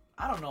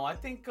 I don't know. I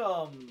think.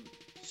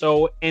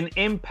 So in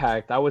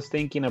Impact, I was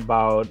thinking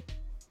about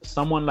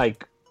someone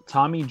like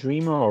Tommy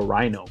Dreamer or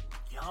Rhino.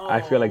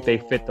 I feel like they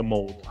fit the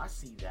mold. I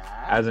see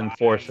that. As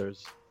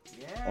enforcers.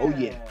 Yeah. Oh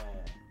yeah.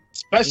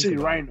 Especially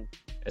Rhino.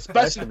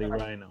 Especially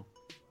Rhino.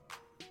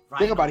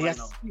 Think about it. He has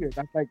to steer.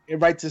 That's like it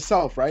writes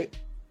itself, right?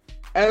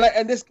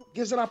 And this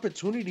gives an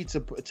opportunity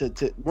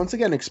to once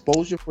again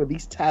exposure for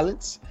these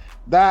talents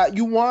that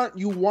you want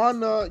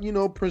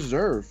to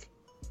preserve.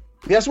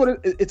 That's what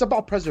it's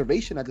about,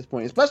 preservation at this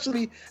point,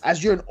 especially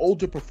as you're an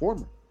older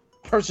performer.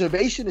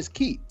 Preservation is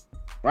key,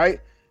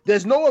 right?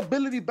 There's no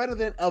ability better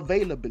than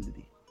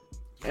availability.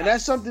 Yes. And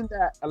that's something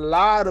that a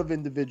lot of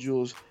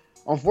individuals,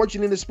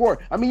 unfortunately, in the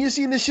sport. I mean, you're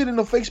seeing this shit in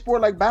a fake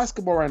sport like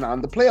basketball right now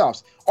in the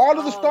playoffs. All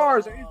of the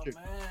stars are injured.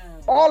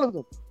 Man. All of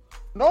them.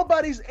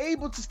 Nobody's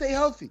able to stay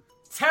healthy.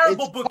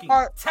 Terrible booking.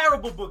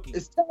 Terrible booking.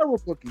 It's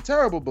terrible booking.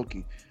 Terrible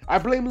booking. I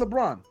blame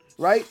LeBron,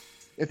 right?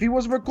 If he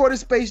wasn't recording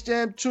Space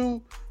Jam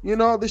 2,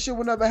 this shit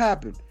would never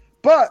happen.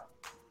 But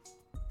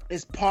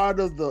it's part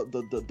of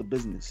the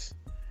business.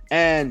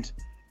 And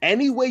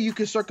any way you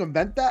can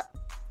circumvent that,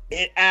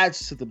 it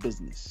adds to the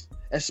business.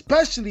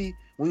 Especially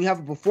when you have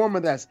a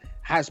performer that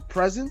has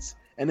presence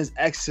and is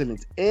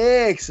excellent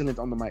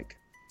on the mic.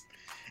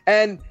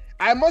 And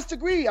I must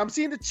agree, I'm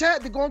seeing the chat,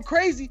 they're going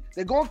crazy.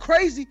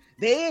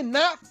 They ain't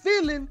not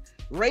feeling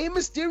Rey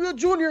Mysterio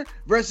Jr.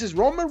 versus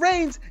Roman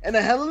Reigns in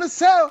a Hell in a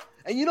Cell.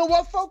 And you know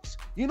what, folks?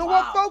 You're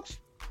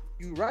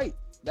right.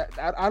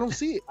 I don't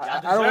see it.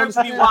 Y'all deserve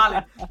to be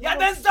wilding. Y'all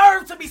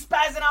deserve to be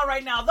spazzing out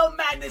right now. The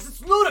madness. It's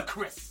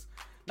ludicrous.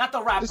 Not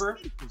the rapper.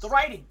 The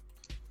writing.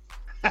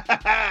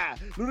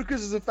 Ludacris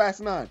is a Fast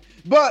 9.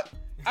 But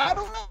I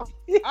don't know.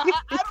 I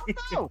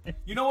don't know.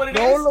 You know what it is?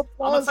 I'm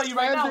going to tell you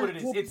right now what it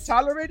is. It's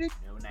tolerated.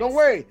 Don't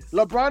worry.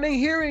 LeBron ain't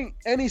hearing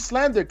any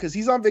slander because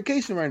he's on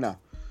vacation right now.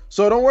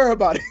 So don't worry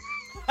about it.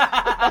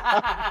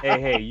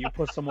 Hey, you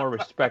put some more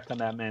respect on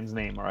that man's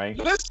name, all right?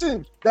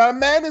 Listen, that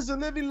man is a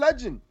living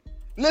legend.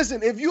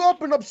 Listen, if you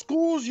open up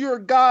schools, you're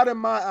a god in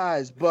my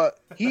eyes. But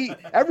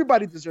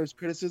everybody deserves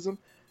criticism,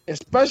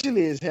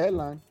 especially his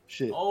headline.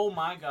 Shit. Oh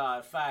my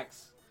God,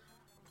 facts.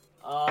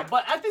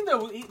 But I think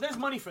there's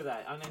money for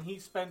that, and then he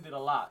spent it a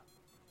lot.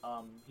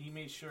 He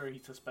made sure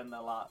to spend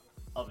a lot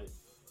of it.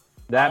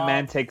 That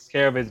man takes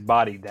care of his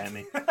body, damn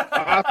it.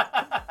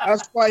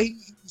 That's why he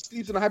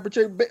sleeps in a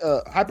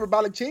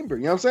hyperbolic chamber.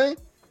 You know what I'm saying?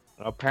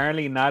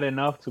 Apparently not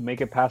enough to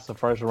make it past the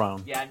first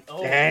round. Yeah.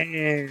 Oh.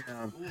 Damn.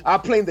 I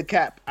blame the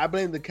cap. I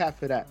blame the cap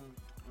for that.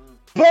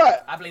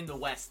 But I blame the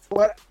West.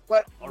 What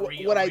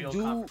I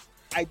do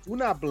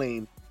not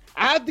blame.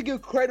 I have to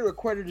give credit where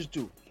credit is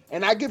due.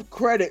 And I give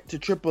credit to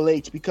Triple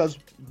H because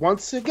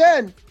once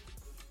again,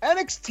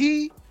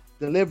 NXT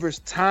delivers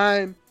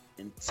time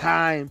and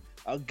time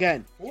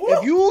again. Woo!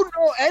 If you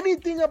know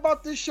anything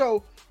about this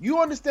show,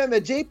 you understand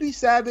that JP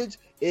Savage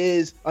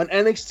is an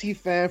NXT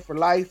fan for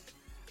life.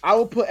 I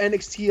will put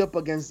NXT up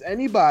against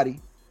anybody,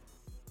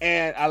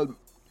 and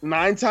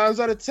 9 times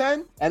out of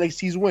 10,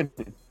 NXT's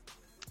winning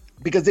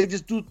because they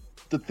just do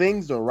the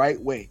things the right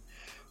way.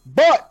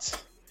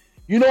 But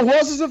you know who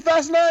else is a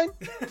Fast 9?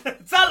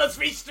 Tell us,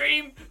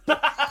 Restream.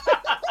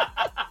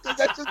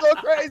 That's just so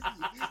crazy.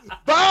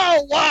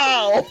 Bow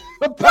Wow.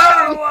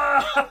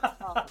 Bow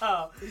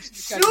Wow.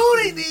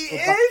 Shooting the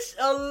ish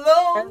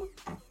alone.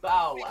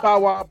 Bow Wow. Bow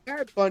Wow.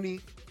 Bad Bunny.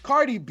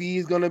 Cardi B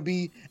is gonna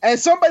be, and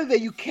somebody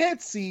that you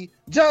can't see,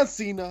 John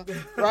Cena,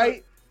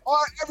 right? Or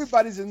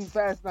everybody's in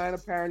Fast 9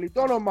 apparently.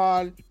 Don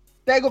Omar,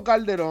 Tego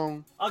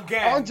Calderon,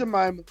 Again. Aunt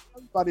Jemima.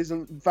 Everybody's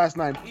in Fast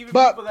 9. Even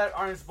But people that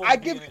aren't supposed I to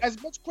be give in it.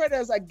 as much credit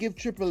as I give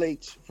Triple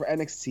H for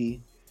NXT.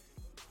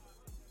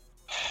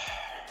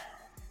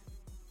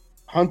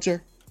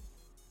 Hunter,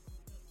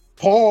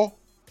 Paul,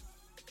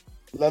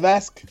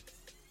 Levesque.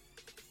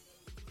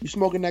 You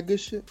smoking that good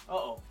shit?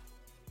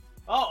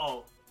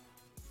 Uh-oh.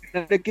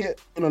 Connecticut,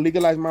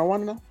 legalize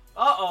marijuana now.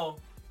 Uh-oh.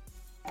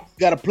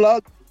 Got a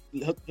plug,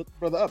 hook the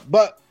brother up.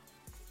 But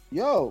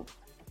yo,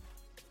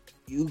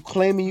 you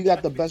claiming you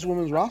got the best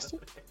women's roster?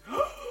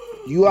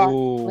 You are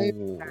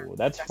claiming Ooh,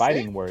 that's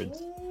fighting words.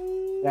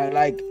 that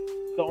like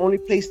the only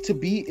place to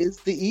be is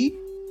the E.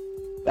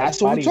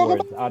 That's what we're fighting talking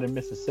words about. out in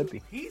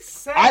Mississippi. He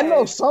said I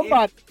know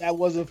somebody that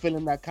wasn't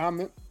feeling that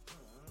comment.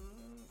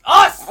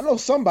 Us! I know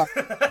somebody.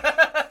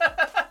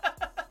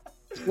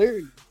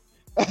 Clearly.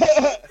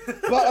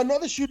 But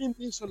another shooting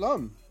being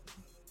Shalom.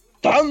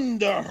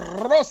 Thunder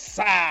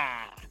Rosa.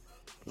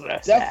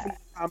 Definitely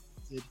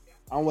commented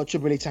on what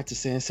Triple H had to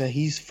say and said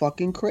he's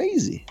fucking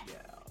crazy. Yeah.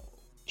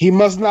 He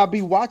must not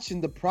be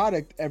watching the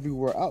product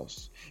everywhere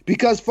else.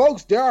 Because,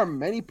 folks, there are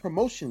many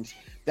promotions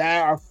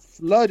that are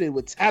flooded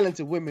with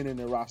talented women in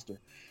their roster.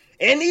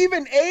 And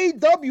even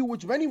AEW,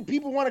 which many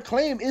people want to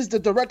claim is the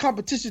direct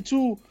competition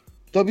to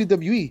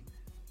WWE.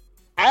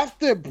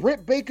 After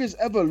Britt Baker's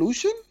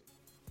evolution,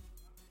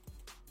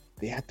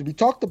 they have to be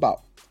talked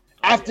about.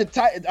 After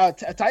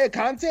Taya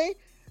Conte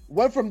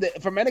went from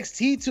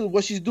NXT to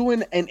what she's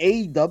doing in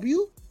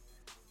AEW,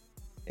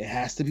 it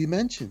has to be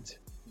mentioned.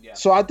 Yeah.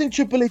 So I think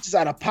Triple H is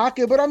out of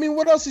pocket, but I mean,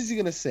 what else is he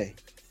gonna say?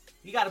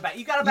 You got to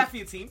bat for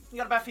your team.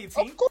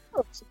 Of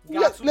course.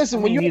 Got to.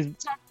 Listen, when I mean, you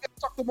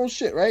talk the most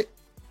shit, right?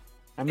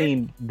 I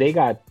mean, they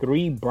got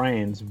 3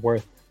 brands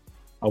worth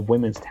of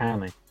women's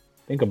talent.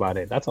 Think about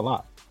it. That's a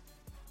lot.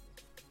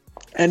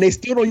 And they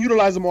still don't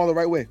utilize them all the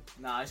right way.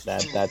 Nah, it's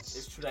That- true. that's-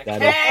 It's true. that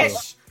is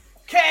Cash!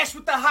 Cash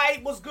with the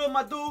hype. What's good,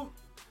 my dude?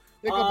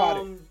 Think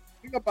about it.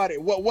 Think about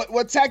it.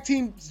 What tag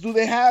teams do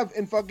they have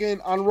in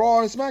fucking on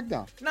Raw and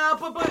SmackDown? Nah,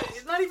 but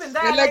it's not even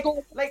that. They let go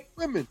of like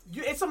women.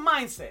 it's a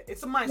mindset.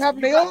 It's a mindset. You have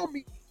You got-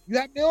 Naomi. You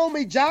have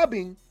Naomi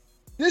jobbing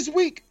this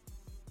week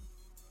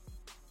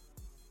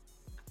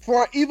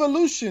for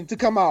Evolution to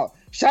come out.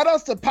 Shout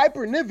outs to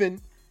Piper Niven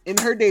in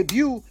her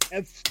debut,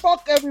 and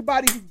fuck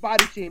everybody who's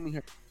body shaming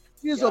her.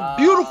 She is a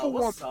beautiful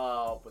woman, what's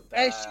up with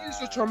and that?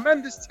 she is a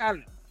tremendous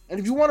talent. And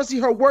if you want to see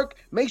her work,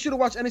 make sure to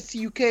watch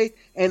NXT UK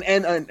and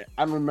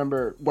I don't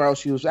remember where else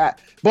she was at,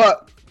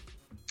 but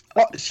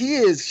she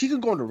can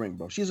go in the ring,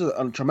 bro. She's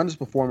a tremendous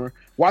performer.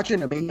 Watch her in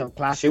the Mae Young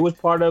Classic. She was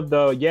part of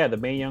the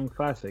Mae Young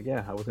Classic.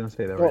 Yeah, I was gonna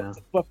say that right now.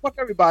 But fuck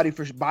everybody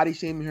for body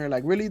shaming her.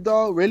 Like, really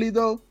though?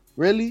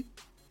 Really?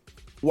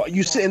 What,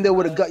 you sitting there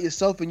with a gut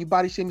yourself and you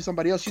body shaming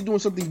somebody else? She's doing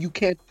something you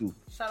can't do.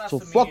 Shout out So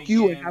to fuck Mia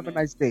you Yim and have a and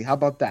nice day. How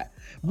about that?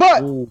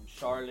 But Ooh,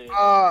 Charlotte.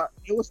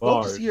 it was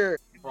dope to Bars. see her.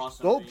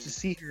 Bronson Dope Reed. to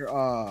see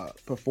her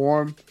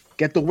perform,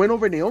 get the win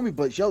over Naomi.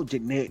 But yo,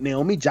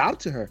 Naomi jobbed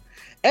to her,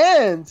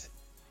 and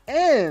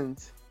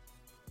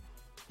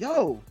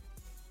yo,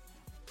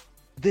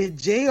 did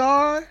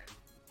JR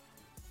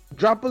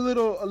drop a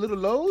little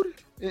load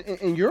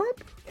in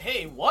Europe?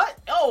 Hey, what?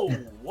 Oh,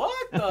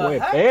 what the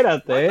Wait, heck?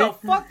 espérate.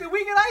 What the fuck did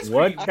we get ice cream?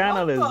 What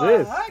channel is the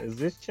this? heck? Is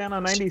this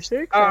channel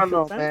 96? I don't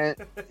know, man.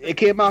 It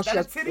came out. Is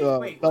that a She titty? has,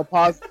 Wait, Bell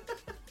Posey.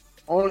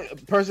 Only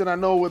person I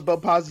know with Bell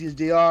Posey is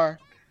JR.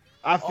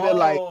 I feel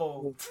like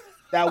Oh.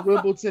 that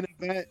Wimbledon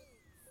event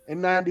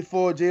in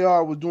 '94,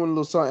 JR was doing a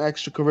little something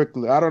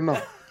extracurricular. I don't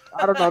know.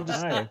 I'm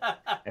just Ay,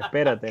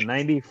 espérate,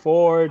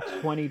 94,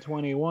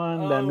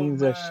 2021. That Oh,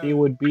 means that man. she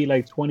would be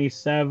like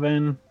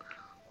 27.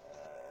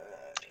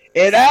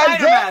 it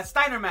adds up.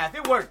 Steiner math.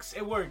 It works.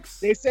 It works.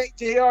 They say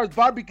JR's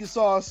barbecue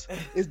sauce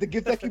is the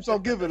gift that keeps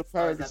on giving,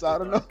 apparently. So I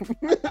don't know.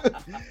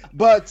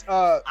 But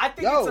I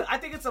think yo, I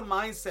think it's a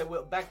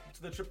mindset. Back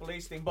to the Triple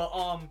H thing, but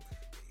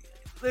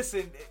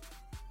listen,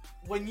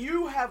 when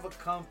you have a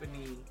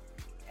company,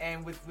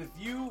 and with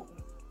you,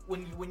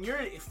 when you're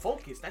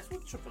focused, that's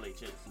what Triple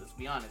H is. Let's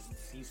be honest.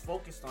 He's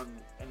focused on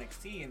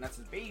NXT, and that's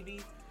his baby,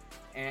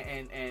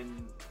 and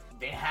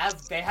they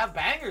have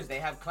bangers, they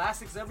have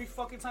classics every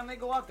fucking time they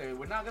go out there.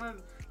 We're not gonna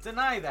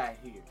deny that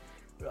here.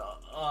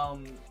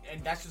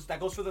 And that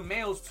goes for the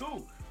males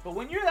too. But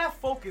when you're that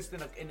focused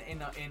and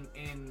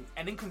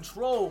in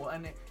control,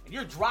 and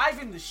you're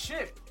driving the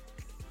ship,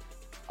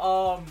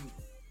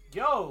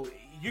 yo,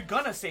 you're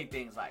gonna say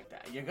things like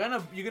that.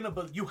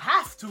 You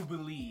have to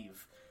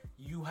believe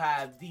you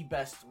have the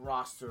best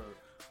roster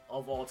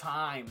of all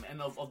time and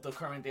of the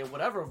current day,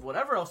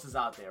 whatever else is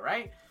out there,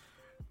 right?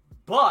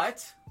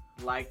 But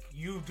like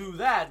you do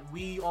that,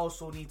 we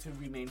also need to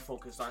remain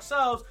focused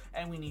ourselves,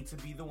 and we need to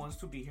be the ones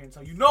to be here and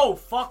tell you, no,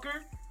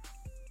 fucker,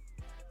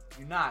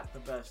 you're not the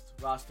best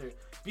roster,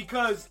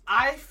 because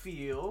I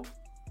feel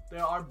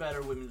there are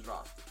better women's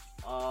rosters.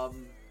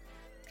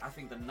 I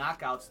think the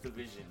Knockouts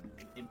division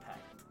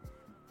Impact.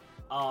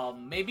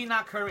 Maybe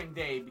not current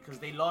day because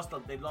they lost a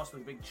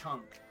big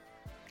chunk.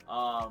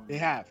 They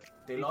have.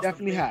 They They lost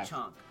definitely a big have.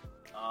 chunk.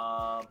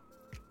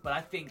 But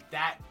I think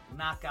that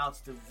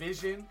Knockouts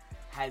division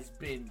has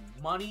been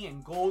money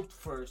and gold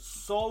for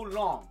so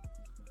long,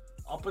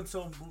 up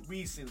until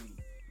recently,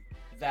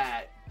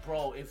 that,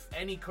 bro, if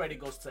any credit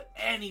goes to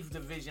any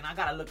division, I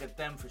gotta look at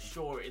them for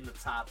sure in the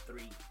top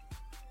 3.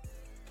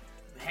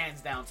 Hands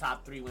down,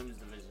 top 3 women's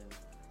division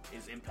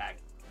is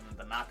Impact and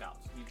the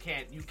Knockouts.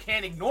 You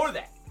can't ignore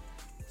that.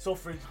 So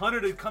for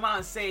Hunter to come out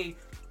and say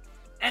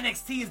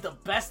NXT is the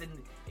best, and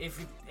if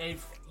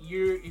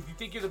you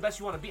think you're the best,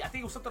 you want to be. I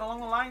think it was something along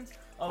the lines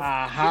of you're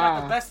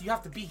not the best, you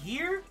have to be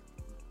here.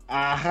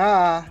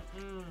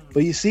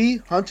 But you see,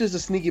 Hunter's a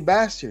sneaky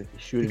bastard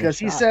Shooting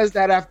because a he shot. says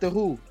that after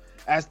who?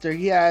 After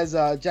he has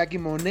Jackie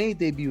Monet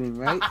debuting,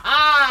 right?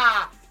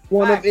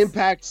 One of Facts.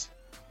 Impact's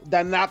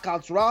that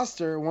Knockouts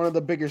roster, one of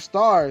the bigger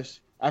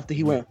stars. After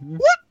he went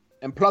whoop,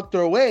 and plucked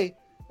her away,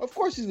 of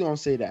course he's gonna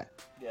say that.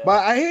 Yeah.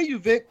 But I hear you,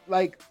 Vic.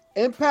 Like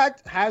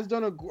Impact has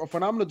done a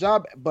phenomenal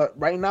job, but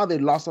right now they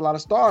lost a lot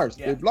of stars.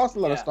 Yeah. They've lost a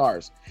lot of Yeah.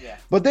 stars. Yeah.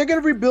 But they're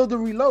gonna rebuild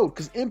and reload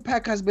because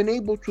Impact has been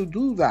able to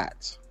do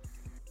that.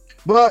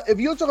 But if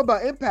you talk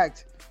about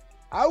Impact,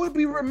 I would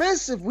be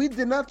remiss if we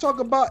did not talk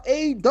about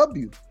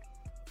AEW.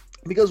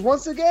 Because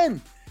once again,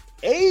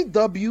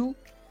 AEW,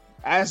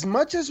 as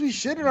much as we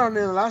shitted on it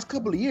in the last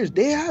couple of years,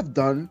 they have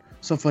done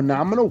some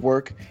phenomenal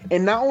work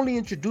in not only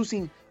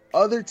introducing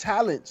other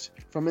talents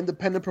from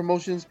independent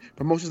promotions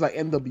like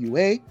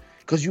NWA,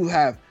 because you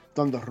have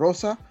Thunder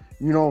Rosa,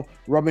 you know,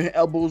 rubbing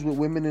elbows with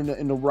women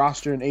in the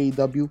roster in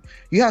AEW.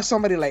 You have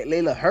somebody like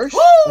Layla Hirsch,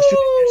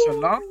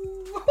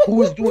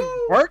 who is doing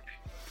work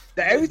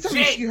that every time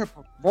you see her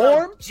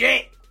perform,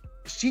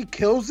 she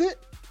kills it.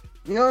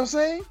 You know what I'm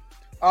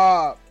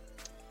saying?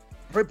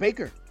 Britt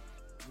Baker.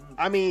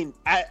 I mean,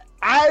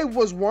 I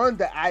was one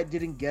that I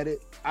didn't get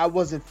it. I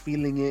wasn't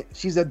feeling it.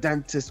 She's a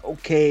dentist,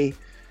 okay,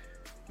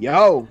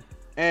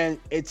 and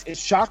it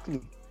shocked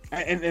me.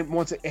 And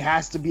once it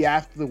has to be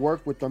after the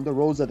work with Thunder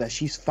Rosa that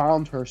she's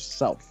found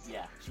herself.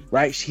 Yeah.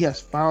 Right? She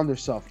has found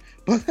herself.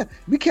 But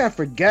we can't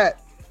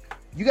forget,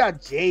 you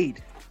got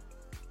Jade,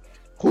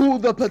 who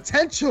the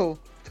potential,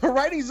 the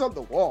writing's on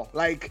the wall.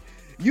 Like,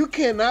 you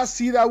cannot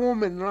see that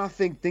woman and not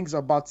think things are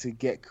about to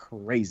get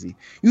crazy.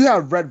 You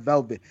have Red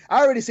Velvet.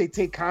 I already say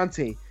Tay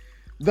Conte.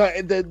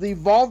 The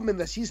involvement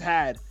that she's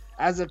had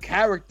as a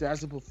character,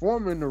 as a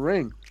performer in the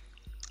ring.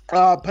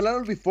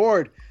 Penelope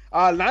Ford.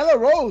 Nyla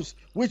Rose,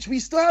 which we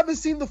still haven't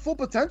seen the full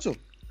potential,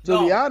 to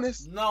be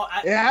honest. No,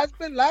 it has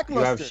been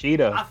lackluster. You have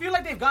Sheeta. I feel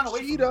like they've gone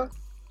away from her.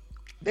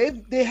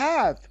 They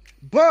have.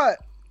 But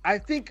I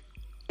think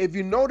if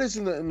you notice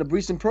in the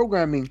recent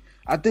programming,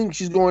 I think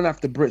she's going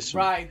after Britt.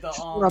 Right, the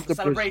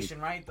celebration,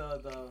 right?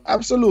 The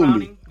absolutely.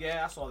 crowning.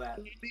 Yeah, I saw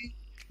that.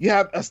 You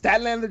have a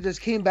Statlander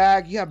just came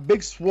back. You have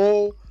Big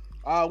Swole.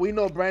 We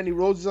know Brandy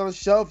Rose is on the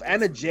shelf.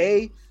 Anna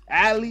Jay,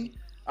 Allie.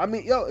 I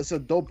mean, it's a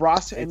dope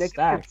roster. It's and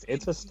stacked.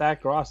 It's a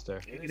stacked roster.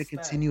 They're going to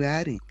continue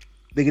adding.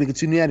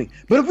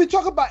 But if we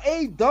talk about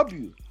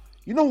AEW,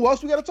 you know who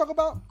else we got to talk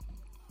about?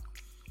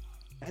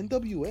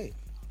 NWA.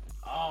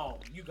 Oh,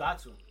 you got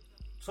to.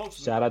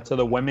 Shout out to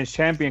the women's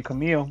champion,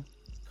 Camille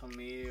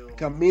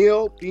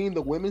being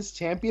the women's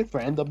champion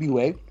for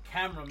NWA.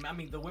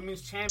 The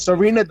women's champion.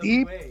 Serena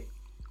Deeb.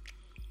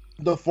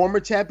 The former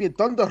champion,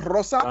 Thunder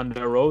Rosa.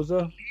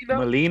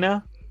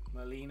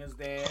 Melina's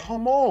there.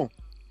 Come on.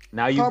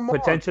 Now you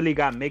potentially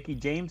got Mickie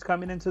James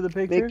coming into the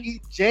picture.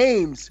 Mickie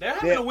James. They're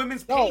having a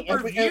women's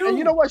pay-per-view. And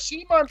you know what?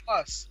 Shame on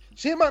us.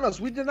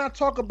 We did not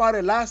talk about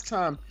it last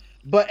time.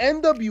 But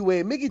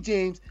NWA, Mickie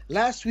James,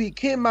 last week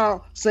came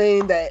out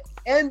saying that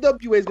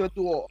NWA is going to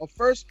do a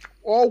first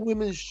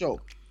all-women's show.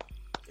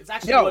 It's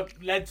actually what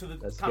led to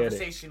the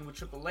conversation with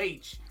Triple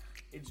H.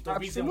 It's the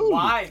reason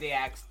why they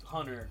asked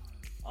Hunter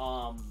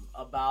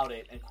about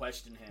it and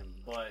questioned him.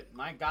 But,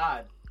 my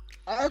God.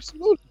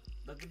 Absolutely.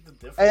 Look at the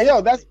difference.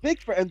 Hey, that's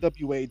big for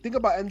NWA. Think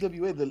about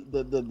NWA,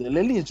 the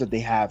lineage that they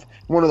have.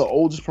 One of the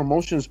oldest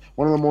promotions,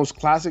 one of the most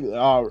classic,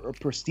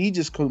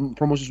 prestigious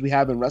promotions we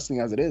have in wrestling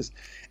as it is.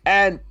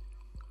 And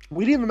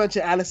we didn't even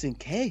mention Allison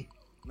Kay.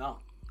 No.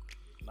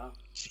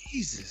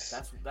 Jesus.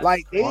 That's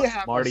like, they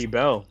have Marty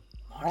Bell.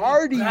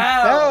 Marty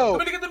Bell. Yo.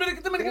 They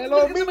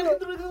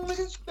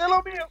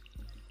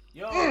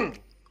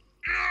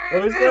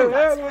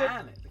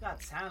got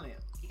talent.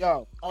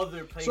 Yo.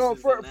 Other places. So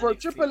for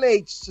Triple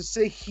H to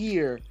sit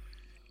here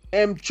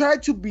and try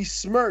to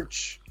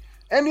besmirch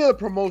any other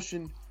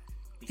promotion,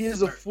 he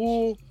is a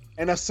fool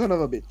and a son of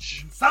a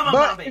bitch.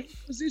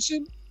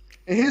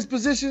 In his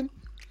position,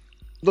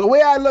 the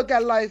way I look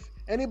at life,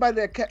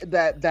 anybody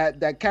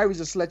that carries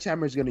a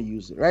sledgehammer is gonna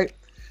use it, right?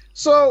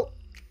 So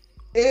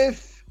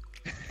if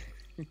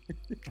I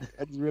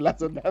just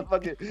realized on that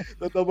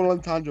the double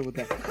entendre with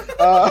that.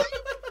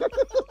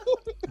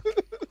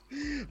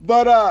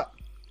 But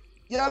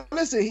yeah,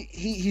 listen,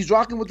 he's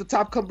rocking with the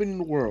top company in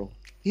the world.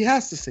 He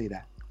has to say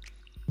that.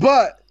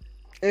 But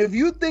if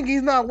you think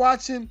he's not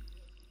watching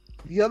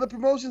the other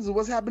promotions and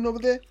what's happening over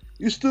there,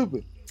 You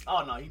stupid.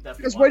 Oh no, he definitely.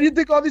 Because where do you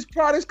think all these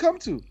products come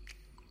to?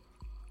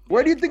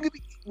 Where do you think?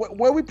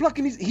 Where are we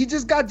plucking these? He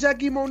just got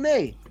Jackie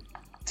Monet,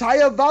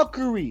 Taya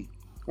Valkyrie,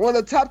 one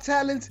of the top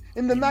talents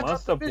in the match.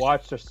 Must have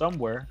watched her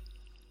somewhere.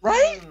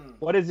 Right?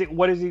 What is it?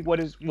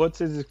 What's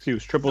his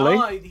excuse? Triple A?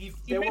 No, He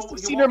must have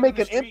seen her make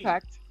an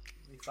impact.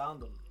 He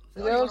found him.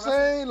 You know what I'm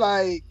saying?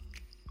 Like,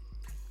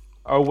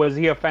 Or was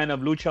he a fan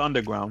of Lucha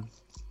Underground?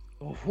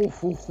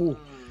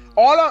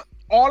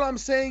 all I'm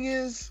saying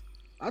is,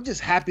 I'm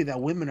just happy that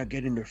women are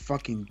getting their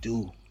fucking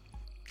due.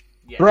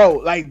 Yeah. Bro,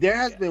 like there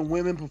has been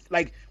women,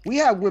 like we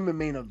have women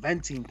main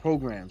eventing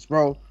programs,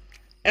 bro,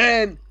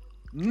 and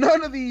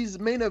none of these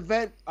main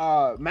event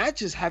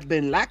matches have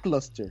been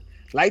lackluster.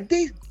 Like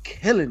they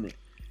killing it,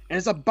 and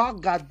it's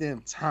about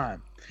goddamn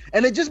time.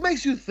 And it just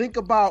makes you think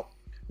about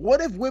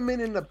what if women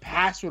in the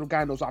past would have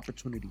gotten those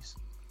opportunities.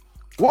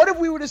 What if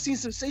we would have seen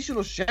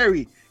Sensational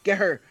Sherry get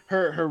her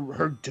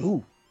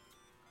due?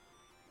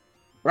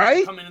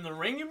 Right? Coming in the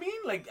ring, you mean?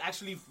 Like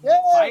actually Yeah,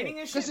 fighting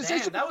and shit? 'cause Damn,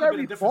 that would have Sherry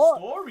been a different fought.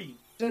 story.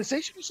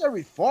 Sensational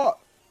Sherry fought.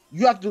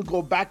 You have to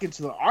go back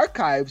into the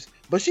archives,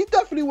 but she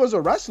definitely was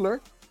a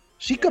wrestler.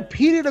 She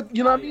competed,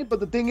 you know what I mean? But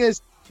the thing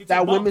is, She took that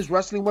bumps. women's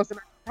wrestling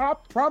wasn't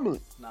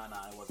prominent. Nah, it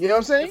wasn't. You know what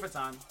I'm saying?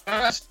 Different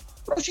time.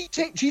 Bro,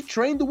 she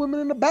trained the women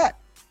in the back.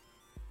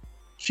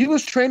 She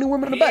was training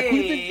women in the back. Who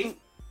you Hey. think?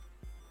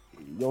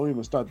 Don't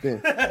even start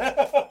there.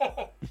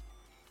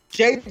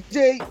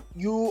 JJ,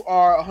 you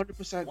are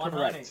 100%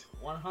 100. correct.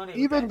 100.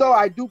 Even though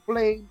I do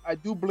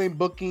blame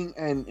booking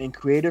and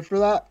creative for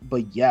that,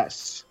 but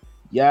yes,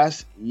 You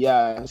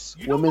know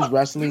women's what,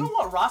 wrestling. You know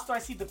what roster I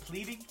see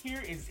depleting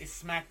here is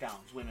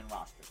SmackDown's women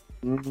roster.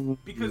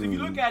 Because if you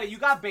look at it, you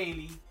got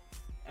Bayley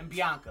and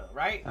Bianca,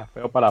 right?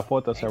 Feo para la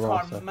foto ese And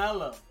roster.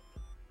 Carmella.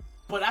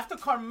 But after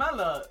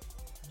Carmella,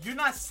 you're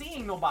not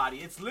seeing nobody.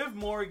 It's Liv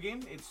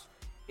Morgan.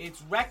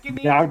 It's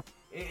Reckoning. Yeah.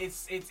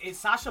 It's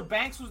Sasha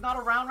Banks, who's not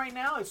around right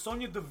now. It's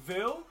Sonya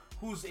Deville,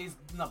 who's in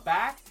the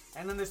back,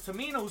 and then there's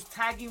Tamina, who's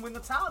tagging with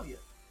Natalya.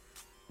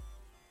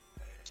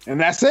 And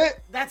that's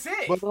it. That's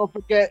it. But don't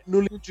forget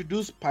newly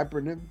introduced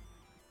Piper Niven.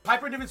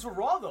 Piper Niven's for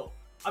Raw though.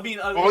 I mean,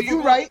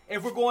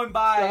 if we're going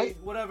by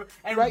whatever,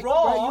 and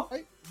Raw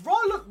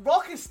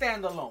can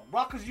stand alone.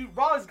 Raw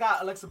has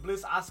got Alexa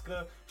Bliss,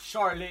 Asuka,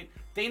 Charlotte,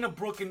 Dana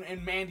Brooke,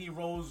 and Mandy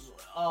Rose,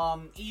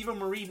 Eva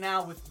Marie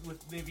now with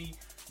Livy,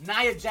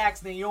 Nia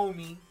Jax,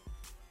 Naomi,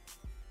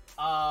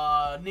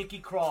 Nikki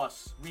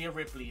Cross, Rhea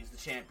Ripley is the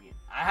champion.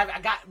 I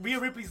got Rhea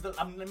Ripley's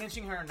I'm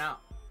mentioning her now,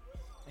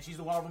 and she's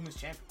the Raw Women's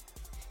champion.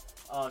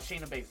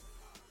 Shayna Baszler.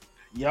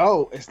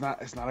 Yo, it's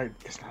not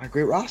a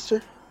great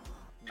roster.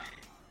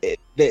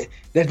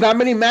 There's not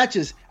many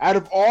matches out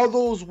of all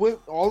those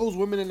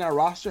women in that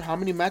roster. How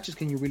many matches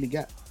can you really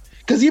get?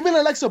 Because even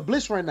Alexa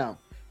Bliss right now,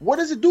 what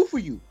does it do for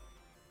you?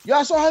 Yeah,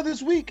 I saw her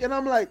this week, and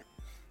I'm like,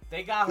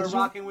 they got her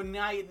rocking with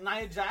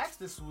Nia Jax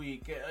this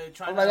week.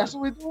 That's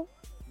what we do.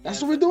 That's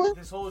what we're doing.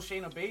 This whole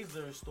Shayna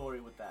Baszler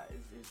story with that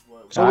is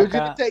what. So we're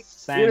gonna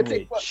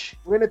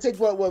take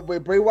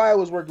what Bray Wyatt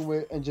was working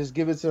with and just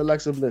give it to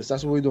Alexa Bliss.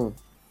 That's what we're doing.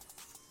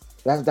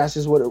 That's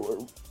just what it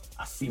was.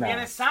 Así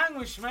viene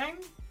sandwich, man.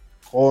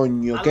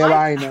 Coño, qué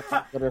vaina.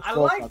 I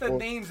like the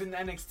names in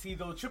NXT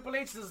though. Triple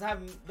H is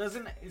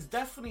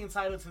definitely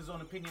entitled to his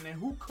own opinion, and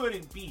who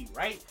couldn't be,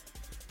 right?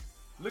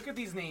 Look at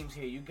these names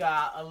here. You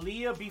got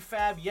Aaliyah,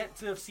 B-Fab, yet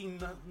to have seen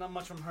not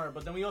much from her,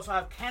 but then we also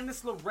have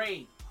Candice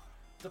LeRae,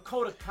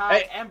 Dakota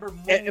Kai, Amber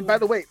Moon. And by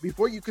the way,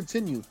 before you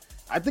continue,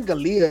 I think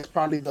Aaliyah is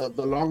probably the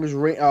longest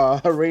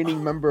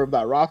reigning member of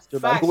that roster.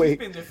 Facts, by the way, she's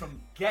been there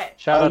from get.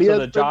 Shout out Aaliyah's to the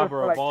been jobber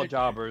there for of all like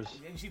jobbers.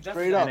 And she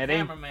Straight up. And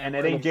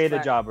it ain't Jay the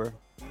jobber.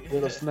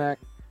 little snack.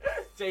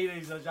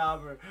 Jada's a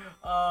jobber.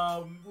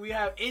 We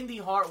have Indy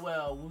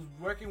Hartwell, who's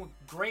working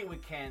great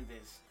with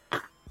Candice.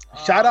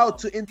 Shout out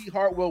to Indy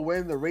Hartwell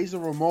wearing the Razor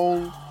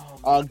Ramon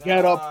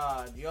get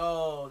up.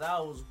 Yo, that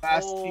was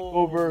Last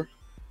takeover.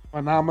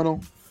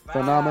 Phenomenal.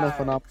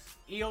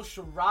 Io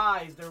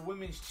Shirai is their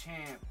women's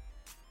champ.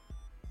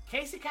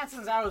 Casey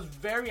Catanzaro is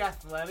very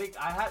athletic.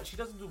 She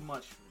doesn't do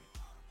much for me.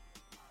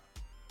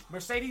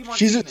 Mercedes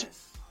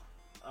Martinez.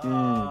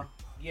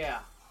 Yeah,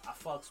 I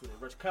fucks with it.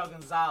 Raquel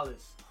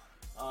Gonzalez.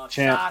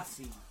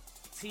 Shotzi.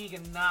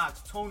 Tegan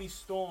Knox. Toni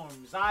Storm.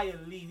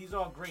 Xia Li. These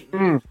are all great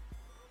names.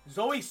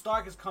 Zoe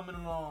Stark is coming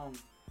along.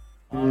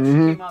 She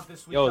came out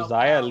this week. Yo,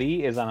 Xia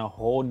Li is on a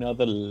whole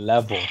nother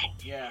level.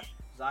 Yeah,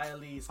 Xia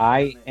Li is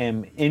I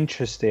am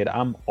interested.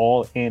 I'm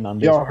all in on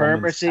this. Yo, her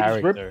woman's Mercedes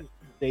character. Ripley,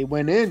 they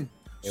went in.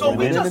 So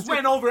we just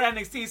went over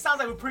NXT. It sounds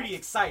like we're pretty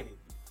excited.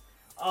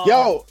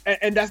 Yo,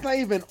 and that's not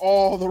even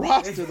all the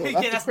roster though.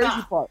 That's the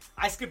crazy part.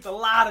 I skipped a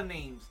lot of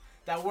names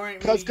that weren't.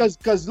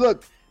 Because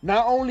look,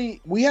 not only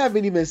we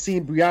haven't even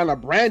seen Brianna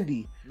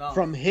Brandy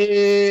from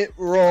Hit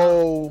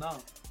Row,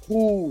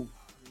 who,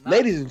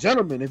 ladies and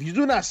gentlemen, if you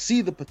do not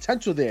see the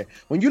potential there,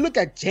 when you look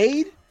at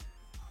Jade,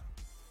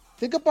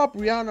 think about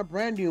Brianna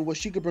Brandy and what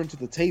she could bring to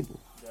the table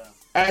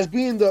as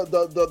being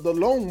the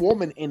lone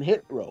woman in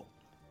Hit Row.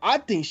 I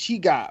think she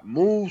got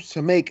moves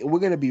to make, and we're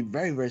going to be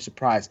very, very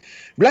surprised.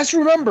 Let's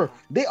remember,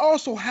 they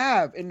also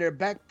have in their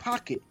back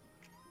pocket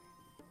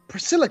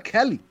Priscilla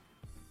Kelly.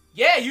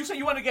 Yeah, you said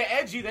you want to get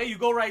edgy. There you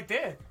go, right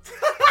there.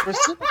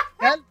 Priscilla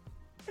Kelly.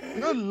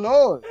 Good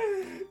Lord.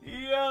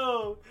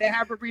 Yo. They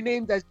have her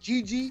renamed as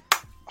Gigi.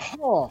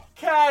 Oh.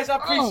 Cash, I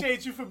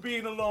appreciate you for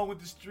being along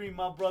with the stream,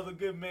 my brother.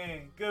 Good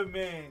man. Good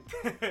man.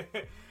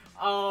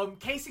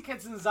 Casey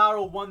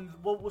Catanzaro won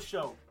what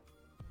show?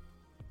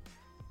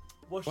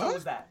 What show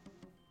was that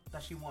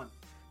she won?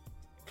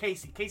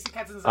 Casey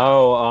Catanzaro.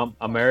 Oh,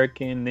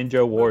 American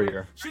Ninja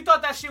Warrior. She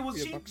thought that shit was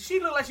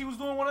she looked like she was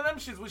doing one of them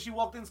shits when she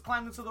walked in,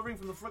 climbed into the ring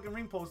from the freaking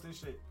ring post and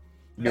shit.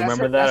 You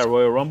remember that at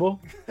Royal Rumble?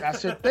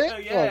 That's her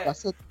thing. Yeah,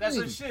 that's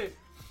her shit.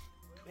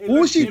 Who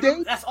was she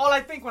dating? That's all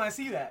I think when I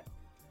see that.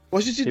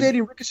 Wasn't she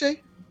dating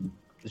Ricochet?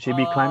 She'd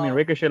be climbing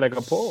Ricochet like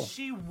a pole.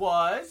 She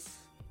was.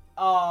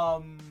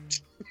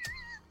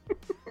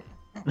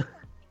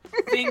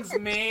 Things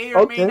may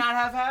or may not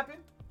have happened.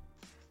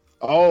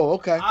 Oh,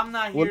 okay. I'm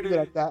not here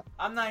to.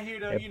 I'm not here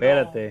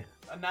to.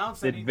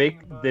 Announce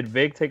anything. Did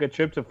Vic take a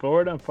trip to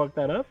Florida and fuck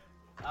that up?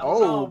 I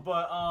don't know,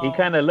 but he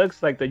kind of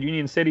looks like the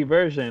Union City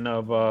version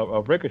of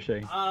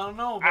Ricochet. I don't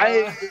know. But,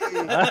 I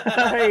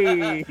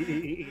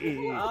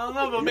don't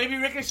know, but maybe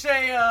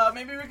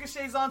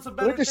Ricochet's on some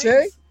better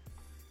things.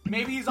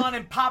 Maybe he's on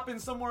and popping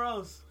somewhere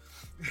else.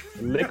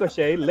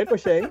 Ricochet.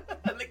 Lickitung.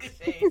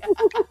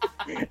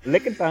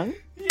 Lickitung.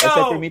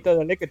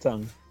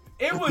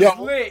 It was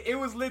lit. It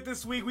was lit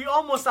this week. We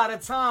almost out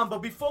of time,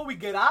 but before we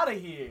get out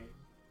of here,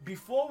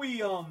 before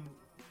we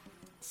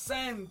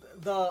send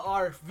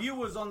our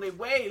viewers on their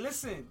way,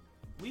 listen,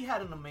 we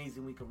had an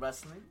amazing week of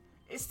wrestling.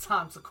 It's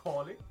time to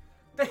call it.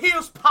 The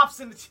Heels Pops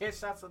in the Chair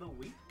Shots of the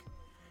week.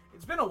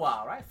 It's been a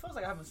while, right? It feels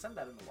like I haven't said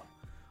that in a while.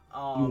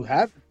 You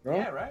haven't, bro.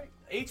 Yeah, right.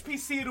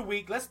 HPC of the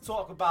week. Let's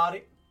talk about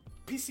it.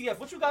 PCF,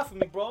 what you got for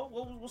me, bro?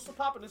 What's the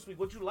popping this week?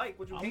 What you like?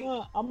 What you hate?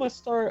 I'm gonna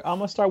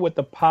start with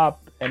the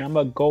pop, and I'm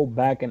gonna go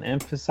back and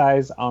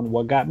emphasize on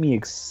what got me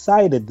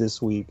excited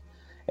this week,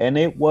 and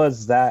it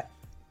was that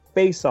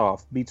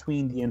face-off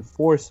between the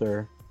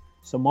Enforcer,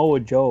 Samoa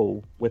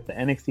Joe, with the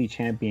NXT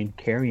champion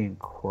Karrion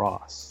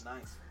Kross.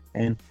 Nice.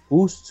 And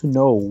who's to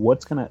know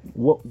what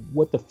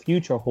the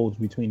future holds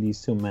between these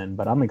two men?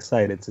 But I'm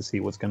excited to see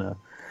what's gonna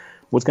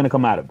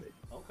come out of it.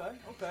 Okay.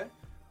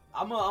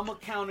 I'm gonna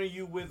counter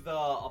you with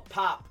a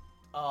pop,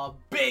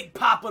 big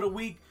pop of the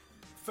week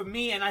for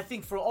me, and I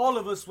think for all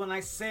of us when I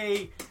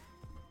say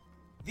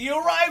the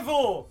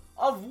arrival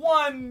of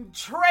one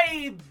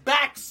Trey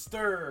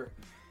Baxter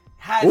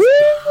has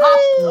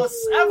popped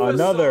us ever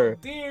another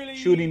so dearly.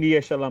 Shooting the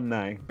Ish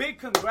alumni. Big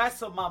congrats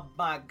to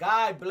my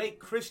guy Blake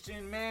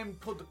Christian, man.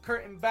 Pulled the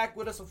curtain back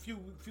with us a few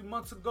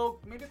months ago,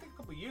 maybe I think a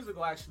couple years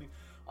ago actually.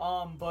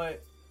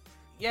 But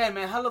yeah,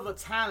 man, hell of a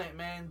talent,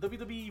 man.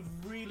 WWE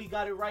really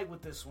got it right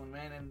with this one,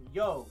 man. And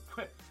yo,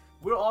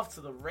 we're off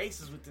to the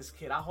races with this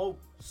kid. I hope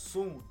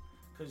soon,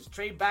 because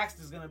Trey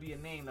Baxter is gonna be a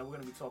name that we're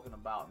gonna be talking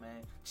about,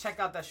 man. Check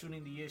out that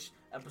Shooting the Ish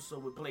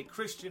episode with Blake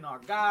Christian, our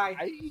guy.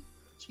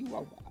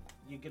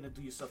 You're gonna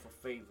do yourself a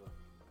favor.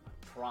 I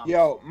promise.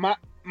 Yo,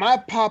 my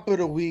pop of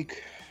the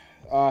week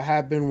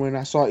happened when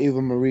I saw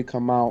Eva Marie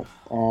come out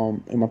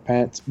in my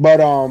pants. But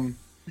to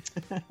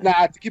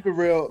keep it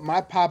real,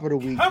 my pop of the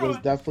week was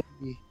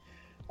definitely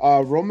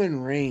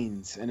Roman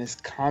Reigns and his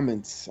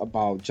comments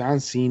about John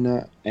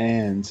Cena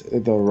and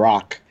The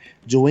Rock,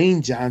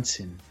 Dwayne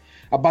Johnson,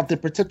 about the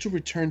potential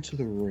return to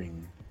the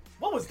ring.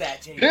 What was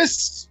that, James?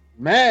 This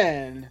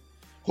man,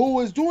 who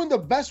was doing the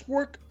best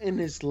work in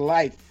his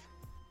life,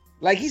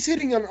 like he's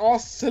hitting on all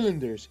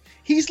cylinders.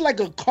 He's like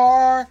a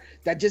car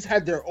that just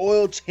had their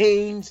oil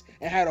changed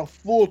and had a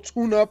full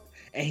tune-up,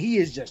 and he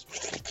is just...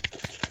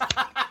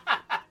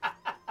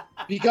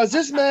 Because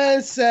this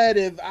man said,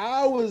 if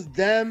I was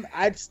them,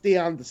 I'd stay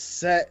on the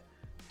set.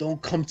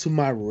 Don't come to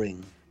my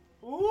ring.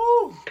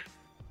 Ooh.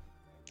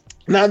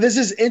 Now, this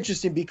is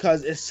interesting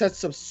because it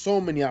sets up so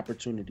many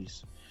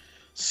opportunities.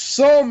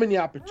 So many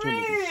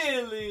opportunities.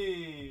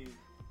 Really?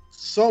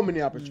 So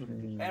many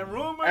opportunities. And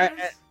rumors?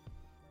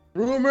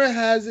 Rumor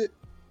has it.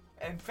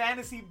 And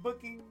fantasy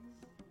bookings?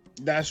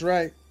 That's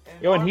right.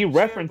 And he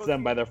referenced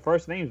them by their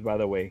first names, by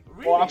the way.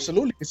 Really? Oh,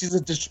 absolutely, because he's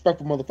a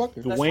disrespectful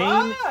motherfucker.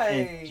 Dwayne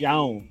and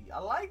John. I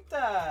like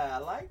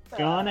that.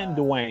 John and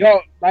Dwayne.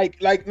 Yo,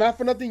 like not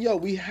for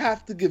nothing, we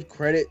have to give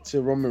credit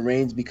to Roman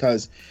Reigns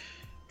because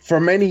for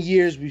many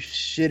years we've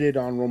shitted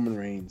on Roman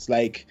Reigns.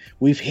 Like,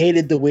 we've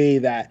hated the way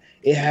that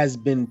it has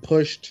been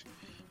pushed.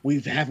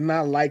 We have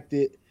not liked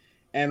it.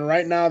 And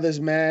right now, this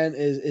man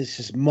is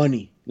just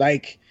money.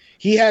 Like,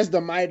 he has the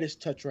Midas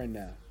touch right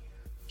now.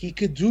 He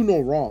could do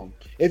no wrong.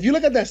 If you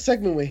look at that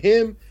segment with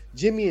him,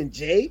 Jimmy, and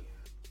Jay,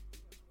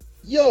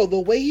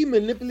 the way he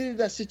manipulated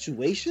that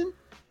situation,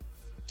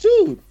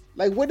 dude,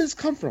 like, where does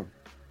this come from?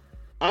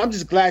 I'm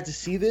just glad to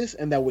see this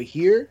and that we're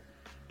here,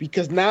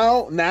 because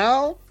now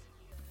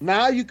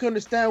you can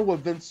understand what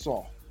Vince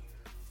saw.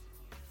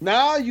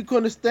 Now you can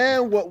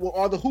understand what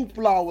all the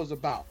hoopla was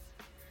about,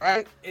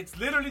 right? It's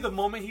literally the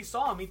moment he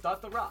saw him, he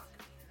thought The Rock.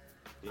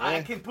 Yeah.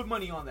 I can put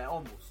money on that,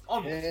 almost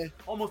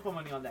put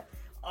money on that.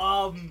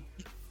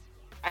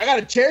 I got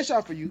a chair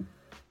shot for you.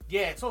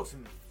 Yeah, talk to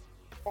me.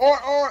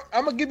 Or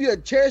I'm gonna give you a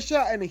chair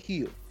shot and a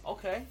heel.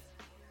 Okay.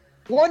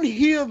 One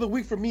heel of the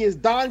week for me is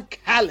Don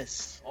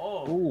Callis.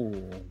 Oh.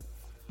 Ooh.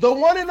 The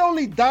one and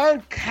only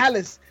Don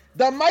Callis,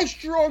 the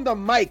maestro on the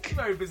mic.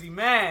 Very busy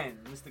man,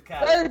 Mr.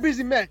 Callis. Very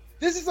busy man.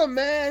 This is a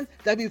man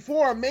that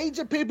before a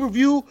major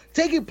pay-per-view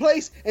taking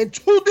place in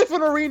 2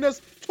 different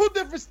arenas, 2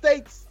 different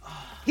states,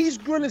 he's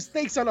grilling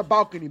steaks on a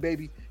balcony,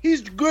 baby.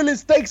 He's grilling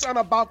steaks on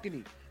a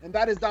balcony. And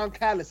that is Don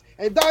Callis.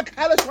 And Don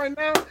Callis right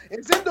now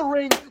is in the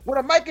ring with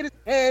a mic in his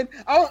hand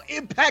on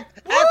Impact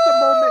at the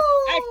moment.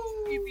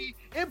 TV,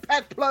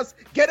 Impact Plus.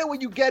 Get it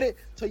when you get it.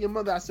 Tell your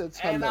mother I said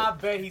hello. And I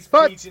bet he's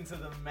preaching to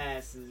the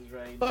masses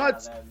right now.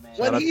 That man.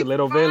 Shout out to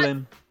Little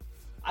Villain.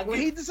 When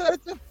he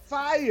decided to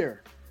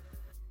fire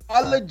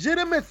a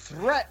legitimate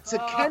threat to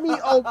Kenny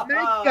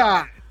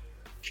Omega.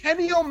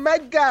 Kenny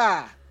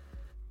Omega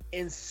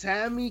and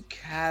Sami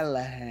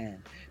Callihan.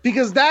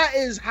 Because that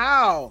is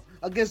how,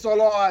 against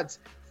all odds,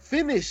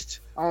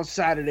 finished on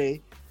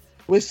Saturday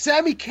with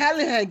Sami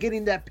Callihan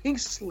getting that pink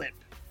slip.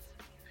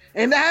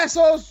 And that has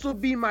also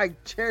be my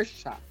chair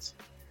shot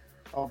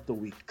of the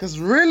week. Because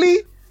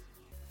really,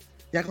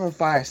 y'all gonna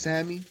fire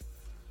Sami?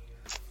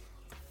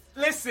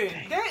 Listen,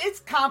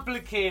 it's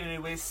complicated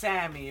with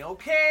Sami,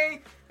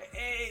 okay?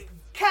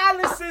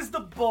 Callis is the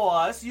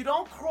boss. You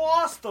don't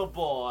cross the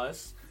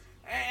boss.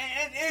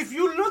 And if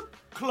you look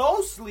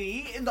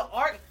closely in the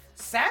art,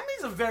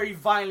 Sami's a very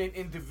violent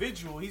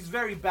individual. He's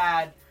very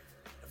bad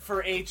for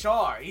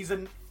HR. He's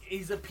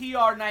a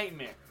PR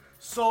nightmare.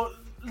 So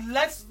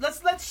let's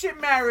let shit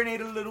marinate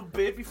a little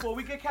bit before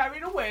we get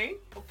carried away,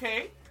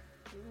 okay?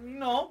 You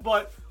know,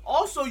 but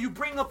also you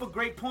bring up a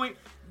great point.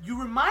 You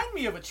remind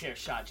me of a chair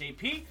shot,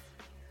 JP.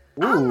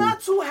 Ooh. I'm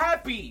not too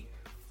happy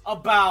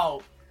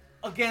about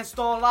Against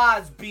All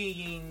Odds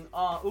being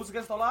it was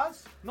Against All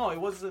Odds? No,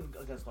 it wasn't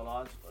Against All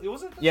Odds. It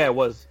wasn't. Yeah, it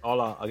was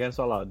Against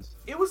All Odds.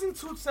 It was in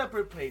 2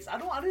 separate places. I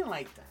didn't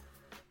like that.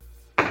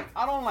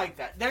 I don't like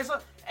that. There's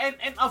and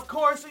of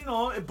course, you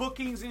know,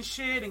 bookings and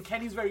shit, and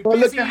Kenny's very busy. But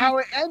look at how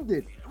it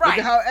ended. Right. Look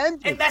at how it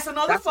ended. And that's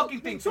another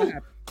fucking thing too.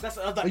 That's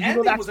the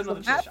ending was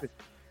another chair shot.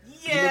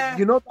 Yeah.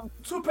 You know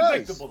too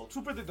predictable.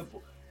 Too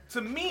predictable.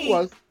 To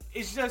me,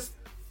 it's just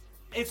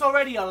it's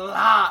already a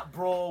lot,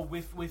 bro.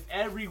 With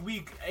every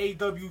week,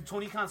 AEW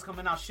Tony Khan's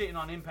coming out shitting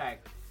on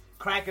Impact,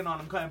 cracking on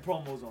him, cutting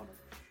promos on him.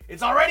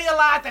 It's already a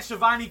lot that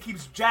Shivani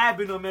keeps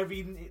jabbing him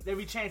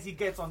every chance he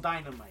gets on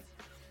Dynamite.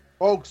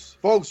 Folks,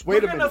 wait a minute.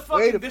 We're gonna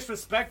fucking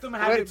disrespect them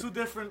having 2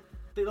 different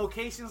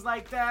locations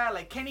like that.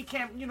 Like Kenny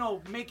can't, you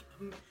know,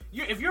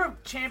 if you're a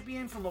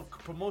champion from a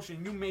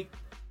promotion, you make.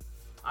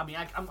 I mean,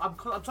 I'm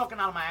talking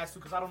out of my ass too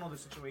because I don't know the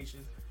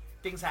situation.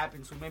 Things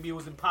happen, so maybe it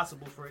was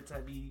impossible for it to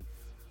be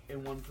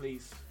in one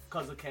place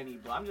because of Kenny.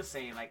 But I'm just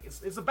saying, like,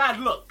 it's a bad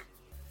look.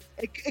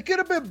 It could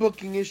have been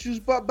booking issues,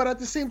 but at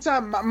the same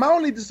time, my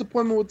only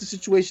disappointment with the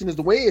situation is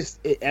the way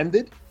it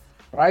ended,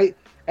 right?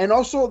 And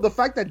also the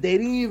fact that they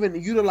didn't even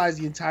utilize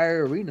the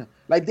entire arena.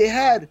 Like they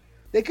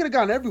could have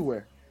gone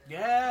everywhere.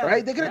 Yeah.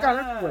 Right? They could have gone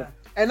everywhere.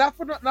 And not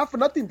for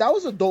nothing, that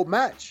was a dope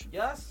match.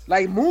 Yes.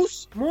 Like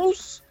Moose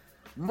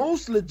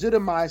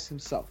legitimized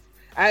himself.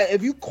 And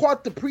if you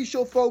caught the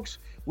pre-show, folks,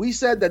 we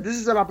said that this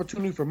is an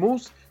opportunity for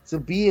Moose to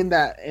be in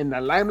the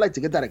limelight, to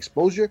get that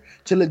exposure,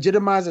 to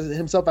legitimize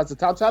himself as a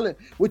top talent,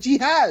 which he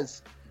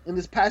has in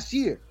this past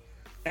year.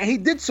 And he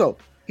did so.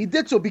 He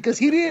did so because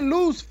he didn't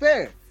lose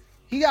fair.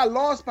 He got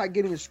lost by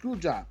getting a screw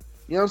job.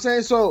 You know what I'm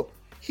saying? So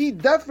he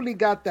definitely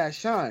got that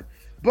shine.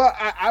 But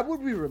I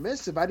would be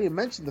remiss if I didn't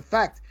mention the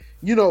fact,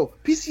 you know,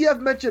 PCF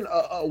mentioned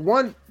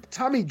one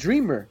Tommy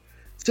Dreamer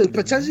to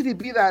potentially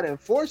be that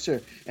enforcer.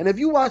 And if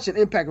you watch an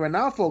Impact right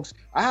now, folks,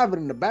 I have it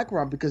in the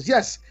background because,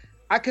 yes,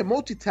 I can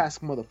multitask,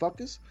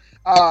 motherfuckers.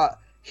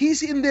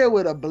 He's in there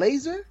with a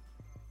blazer,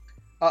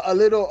 a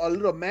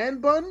little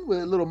man bun with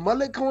a little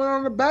mullet going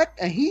on the back,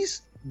 and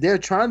he's there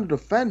trying to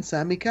defend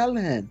Sami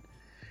Callihan.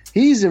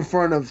 He's in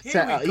front of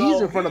Don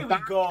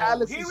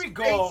Callis' Here we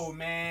go,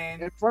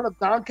 man. In front of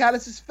Don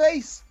Callis'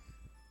 face.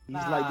 He's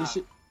like, this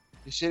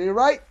shit ain't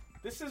right.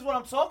 This is what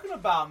I'm talking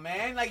about,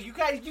 man. Like you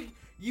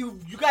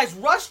guys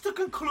rushed to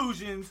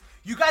conclusions.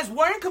 You guys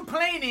weren't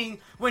complaining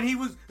when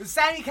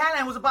Sami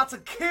Callihan was about to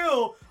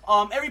kill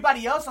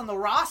everybody else on the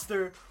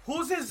roster.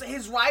 Who's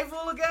his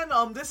rival again?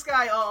 This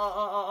guy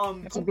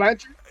Tessa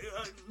Blanchard.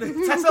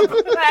 Tessa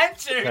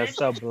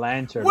Tessa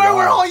Blanchard. Where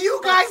were all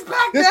you guys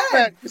back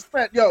then?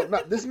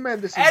 This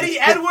man. Eddie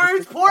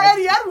Edwards. Poor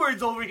Eddie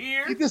Edwards over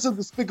here. He did some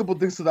despicable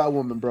things to that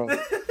woman, bro.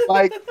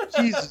 Like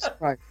Jesus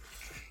Christ.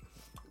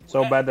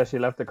 So bad that she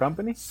left the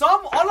company?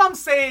 All I'm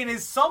saying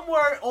is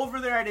somewhere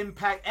over there at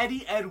Impact,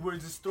 Eddie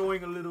Edwards is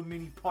throwing a little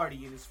mini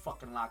party in his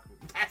fucking locker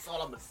room. That's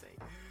all I'm going to say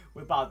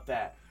about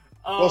that.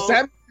 Well,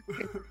 Sam,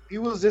 he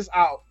was just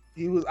out.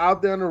 He was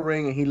out there in the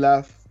ring and he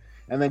left.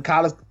 And then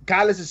Callis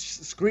is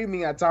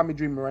screaming at Tommy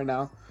Dreamer right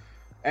now.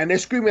 And they're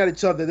screaming at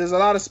each other. There's a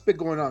lot of spit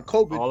going on.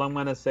 COVID. All I'm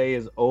going to say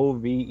is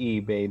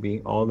OVE,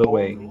 baby. All the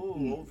way.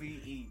 Ooh,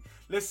 OVE.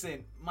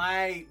 Listen,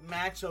 my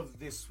match of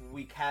this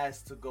week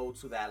has to go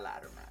to that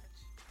ladder match.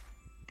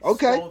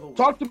 Okay, Stole the week.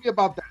 talk to me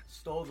about that.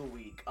 Stole the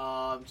week.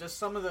 Just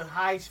some of the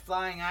high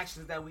flying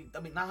actions that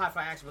not high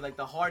flying action, but like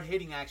the hard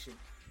hitting action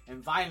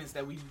and violence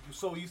that we were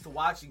so used to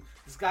watching.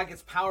 This guy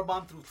gets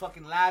powerbombed through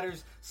fucking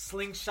ladders,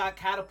 slingshot,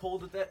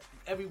 catapulted that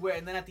everywhere,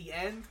 and then at the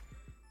end,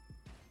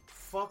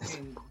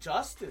 fucking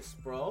justice,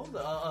 bro.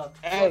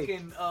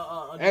 Fucking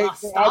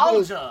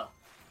nostalgia.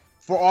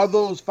 For all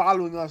those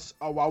following us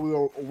while we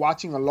were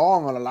watching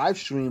along on a live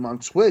stream on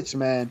Twitch,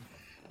 man,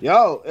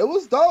 yo, it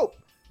was dope.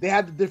 They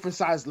had the different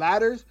size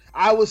ladders.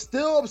 I was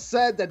still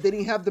upset that they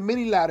didn't have the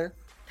mini ladder.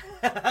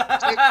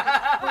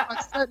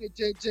 I said it,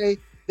 JJ.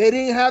 They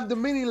didn't have the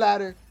mini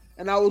ladder,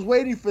 and I was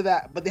waiting for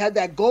that. But they had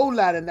that gold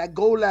ladder, and that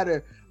gold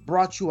ladder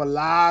brought you a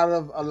lot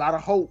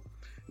of hope.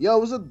 Yo,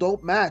 it was a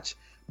dope match.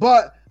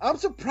 But I'm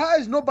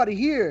surprised nobody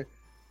here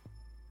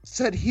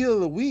said heel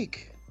of the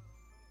week,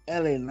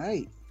 LA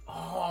Knight.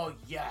 Oh,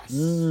 yes.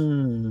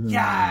 Mm.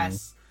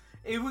 Yes.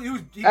 He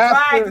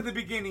dragged at the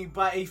beginning,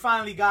 but he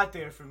finally got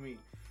there for me.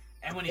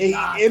 And when he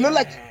got it looked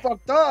there, like he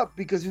fucked up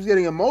because he was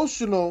getting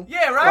emotional.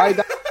 Yeah, right?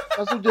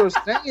 That's what you were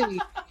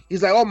saying.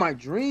 He's like, oh, my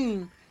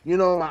dream,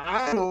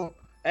 my idol.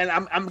 And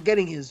I'm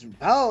getting his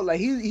belt. Like,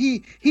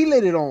 he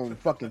laid it on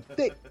fucking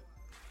thick.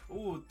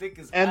 Ooh, thick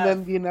as And F.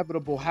 then the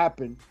inevitable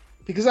happened.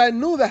 Because I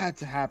knew that had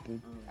to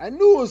happen. I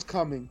knew it was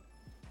coming.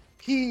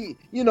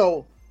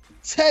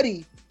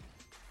 Teddy,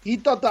 he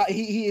thought that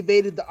he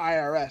evaded the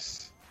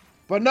IRS.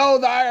 But no,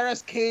 the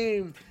IRS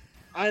came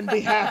on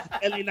behalf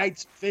of LA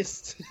Knight's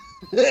fist.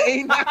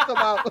 He knocked him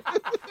out.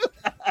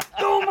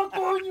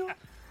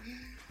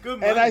 Good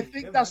money. And I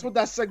think that's what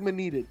that segment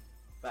needed.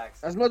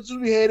 Facts. As much as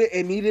we hated it,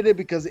 it needed it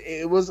because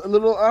it was a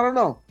little, I don't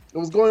know, it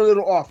was going a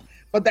little off.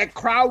 But that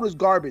crowd was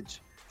garbage.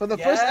 For the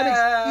first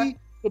NXT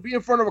to be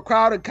in front of a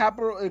crowd in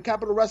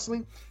Capital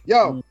Wrestling,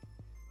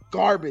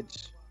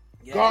 garbage.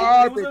 Yeah,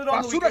 Garbage.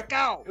 Basura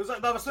cow. It was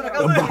like Basura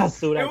cow.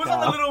 It was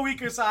on the little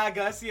weaker side,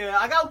 guys. Yeah,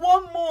 I got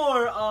one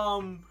more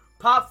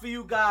pop for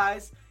you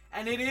guys,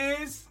 and it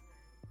is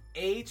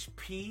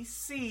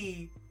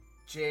HPC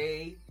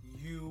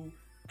JUN.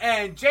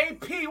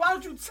 JP, why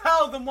don't you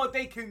tell them what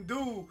they can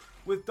do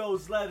with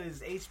those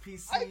letters?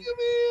 HPC.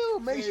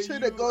 Make sure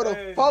to go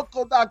to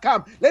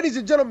Foco.com. Ladies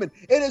and gentlemen,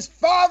 it is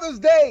Father's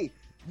Day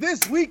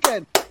this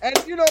weekend. And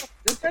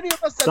there's many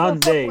of us that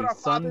don't fuck with our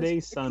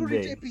fathers,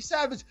 including JP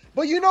Savage.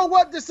 But you know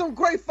what? There's some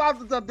great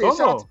fathers out there.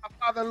 Shout out to my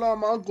father-in-law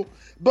and my uncle.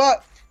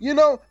 But,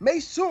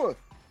 make sure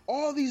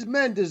all these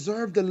men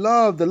deserve the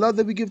love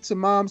that we give to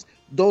moms.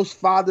 Those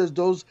fathers,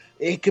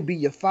 it could be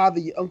your father,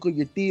 your uncle,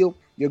 your tío,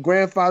 your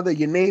grandfather,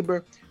 your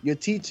neighbor, your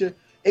teacher.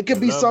 It could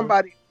be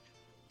somebody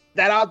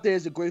that out there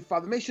is a great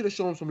father. Make sure to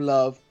show them some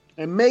love.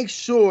 And make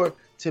sure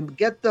to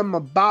get them a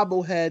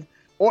bobblehead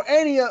or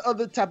any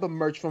other type of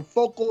merch from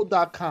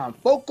Foco.com.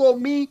 Foco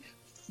me,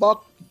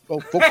 fuck.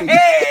 Foco.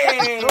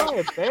 Hey!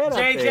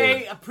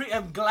 JJ,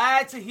 I'm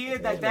glad to hear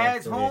that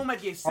Dad's home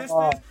at your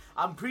sister's.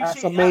 I'm appreciating.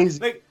 That's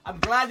amazing. I'm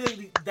glad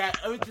that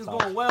everything's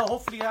going well.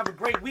 Hopefully you have a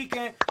great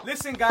weekend.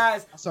 Listen,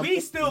 guys, we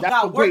still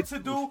got work to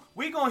do.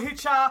 We gonna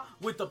hit y'all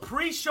with the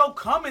pre-show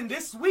coming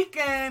this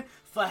weekend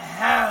for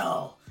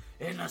Hell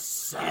in a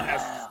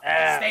Cell.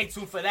 Stay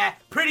tuned for that.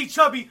 Pretty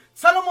Chubby,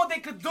 tell them what they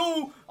could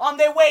do on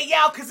their way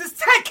out, because it's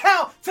 10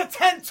 count to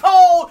 10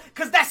 told,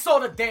 because that's all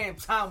the damn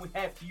time we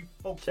have for you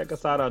folks. Check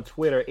us out on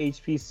Twitter,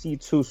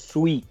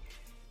 HPC2Sweet.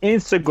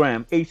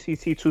 Instagram,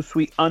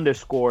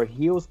 HPC2Sweet_.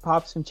 Heels,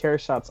 Pops, and Chair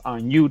Shots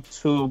on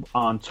YouTube,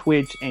 on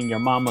Twitch, in your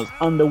mama's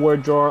underwear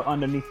drawer,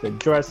 underneath the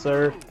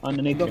dresser,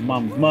 underneath your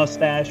mom's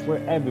mustache.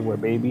 We're everywhere,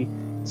 baby.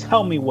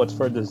 Tell me what's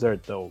for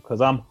dessert, though,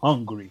 because I'm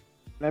hungry.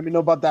 Let me know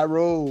about that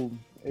robe.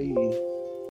 Hey.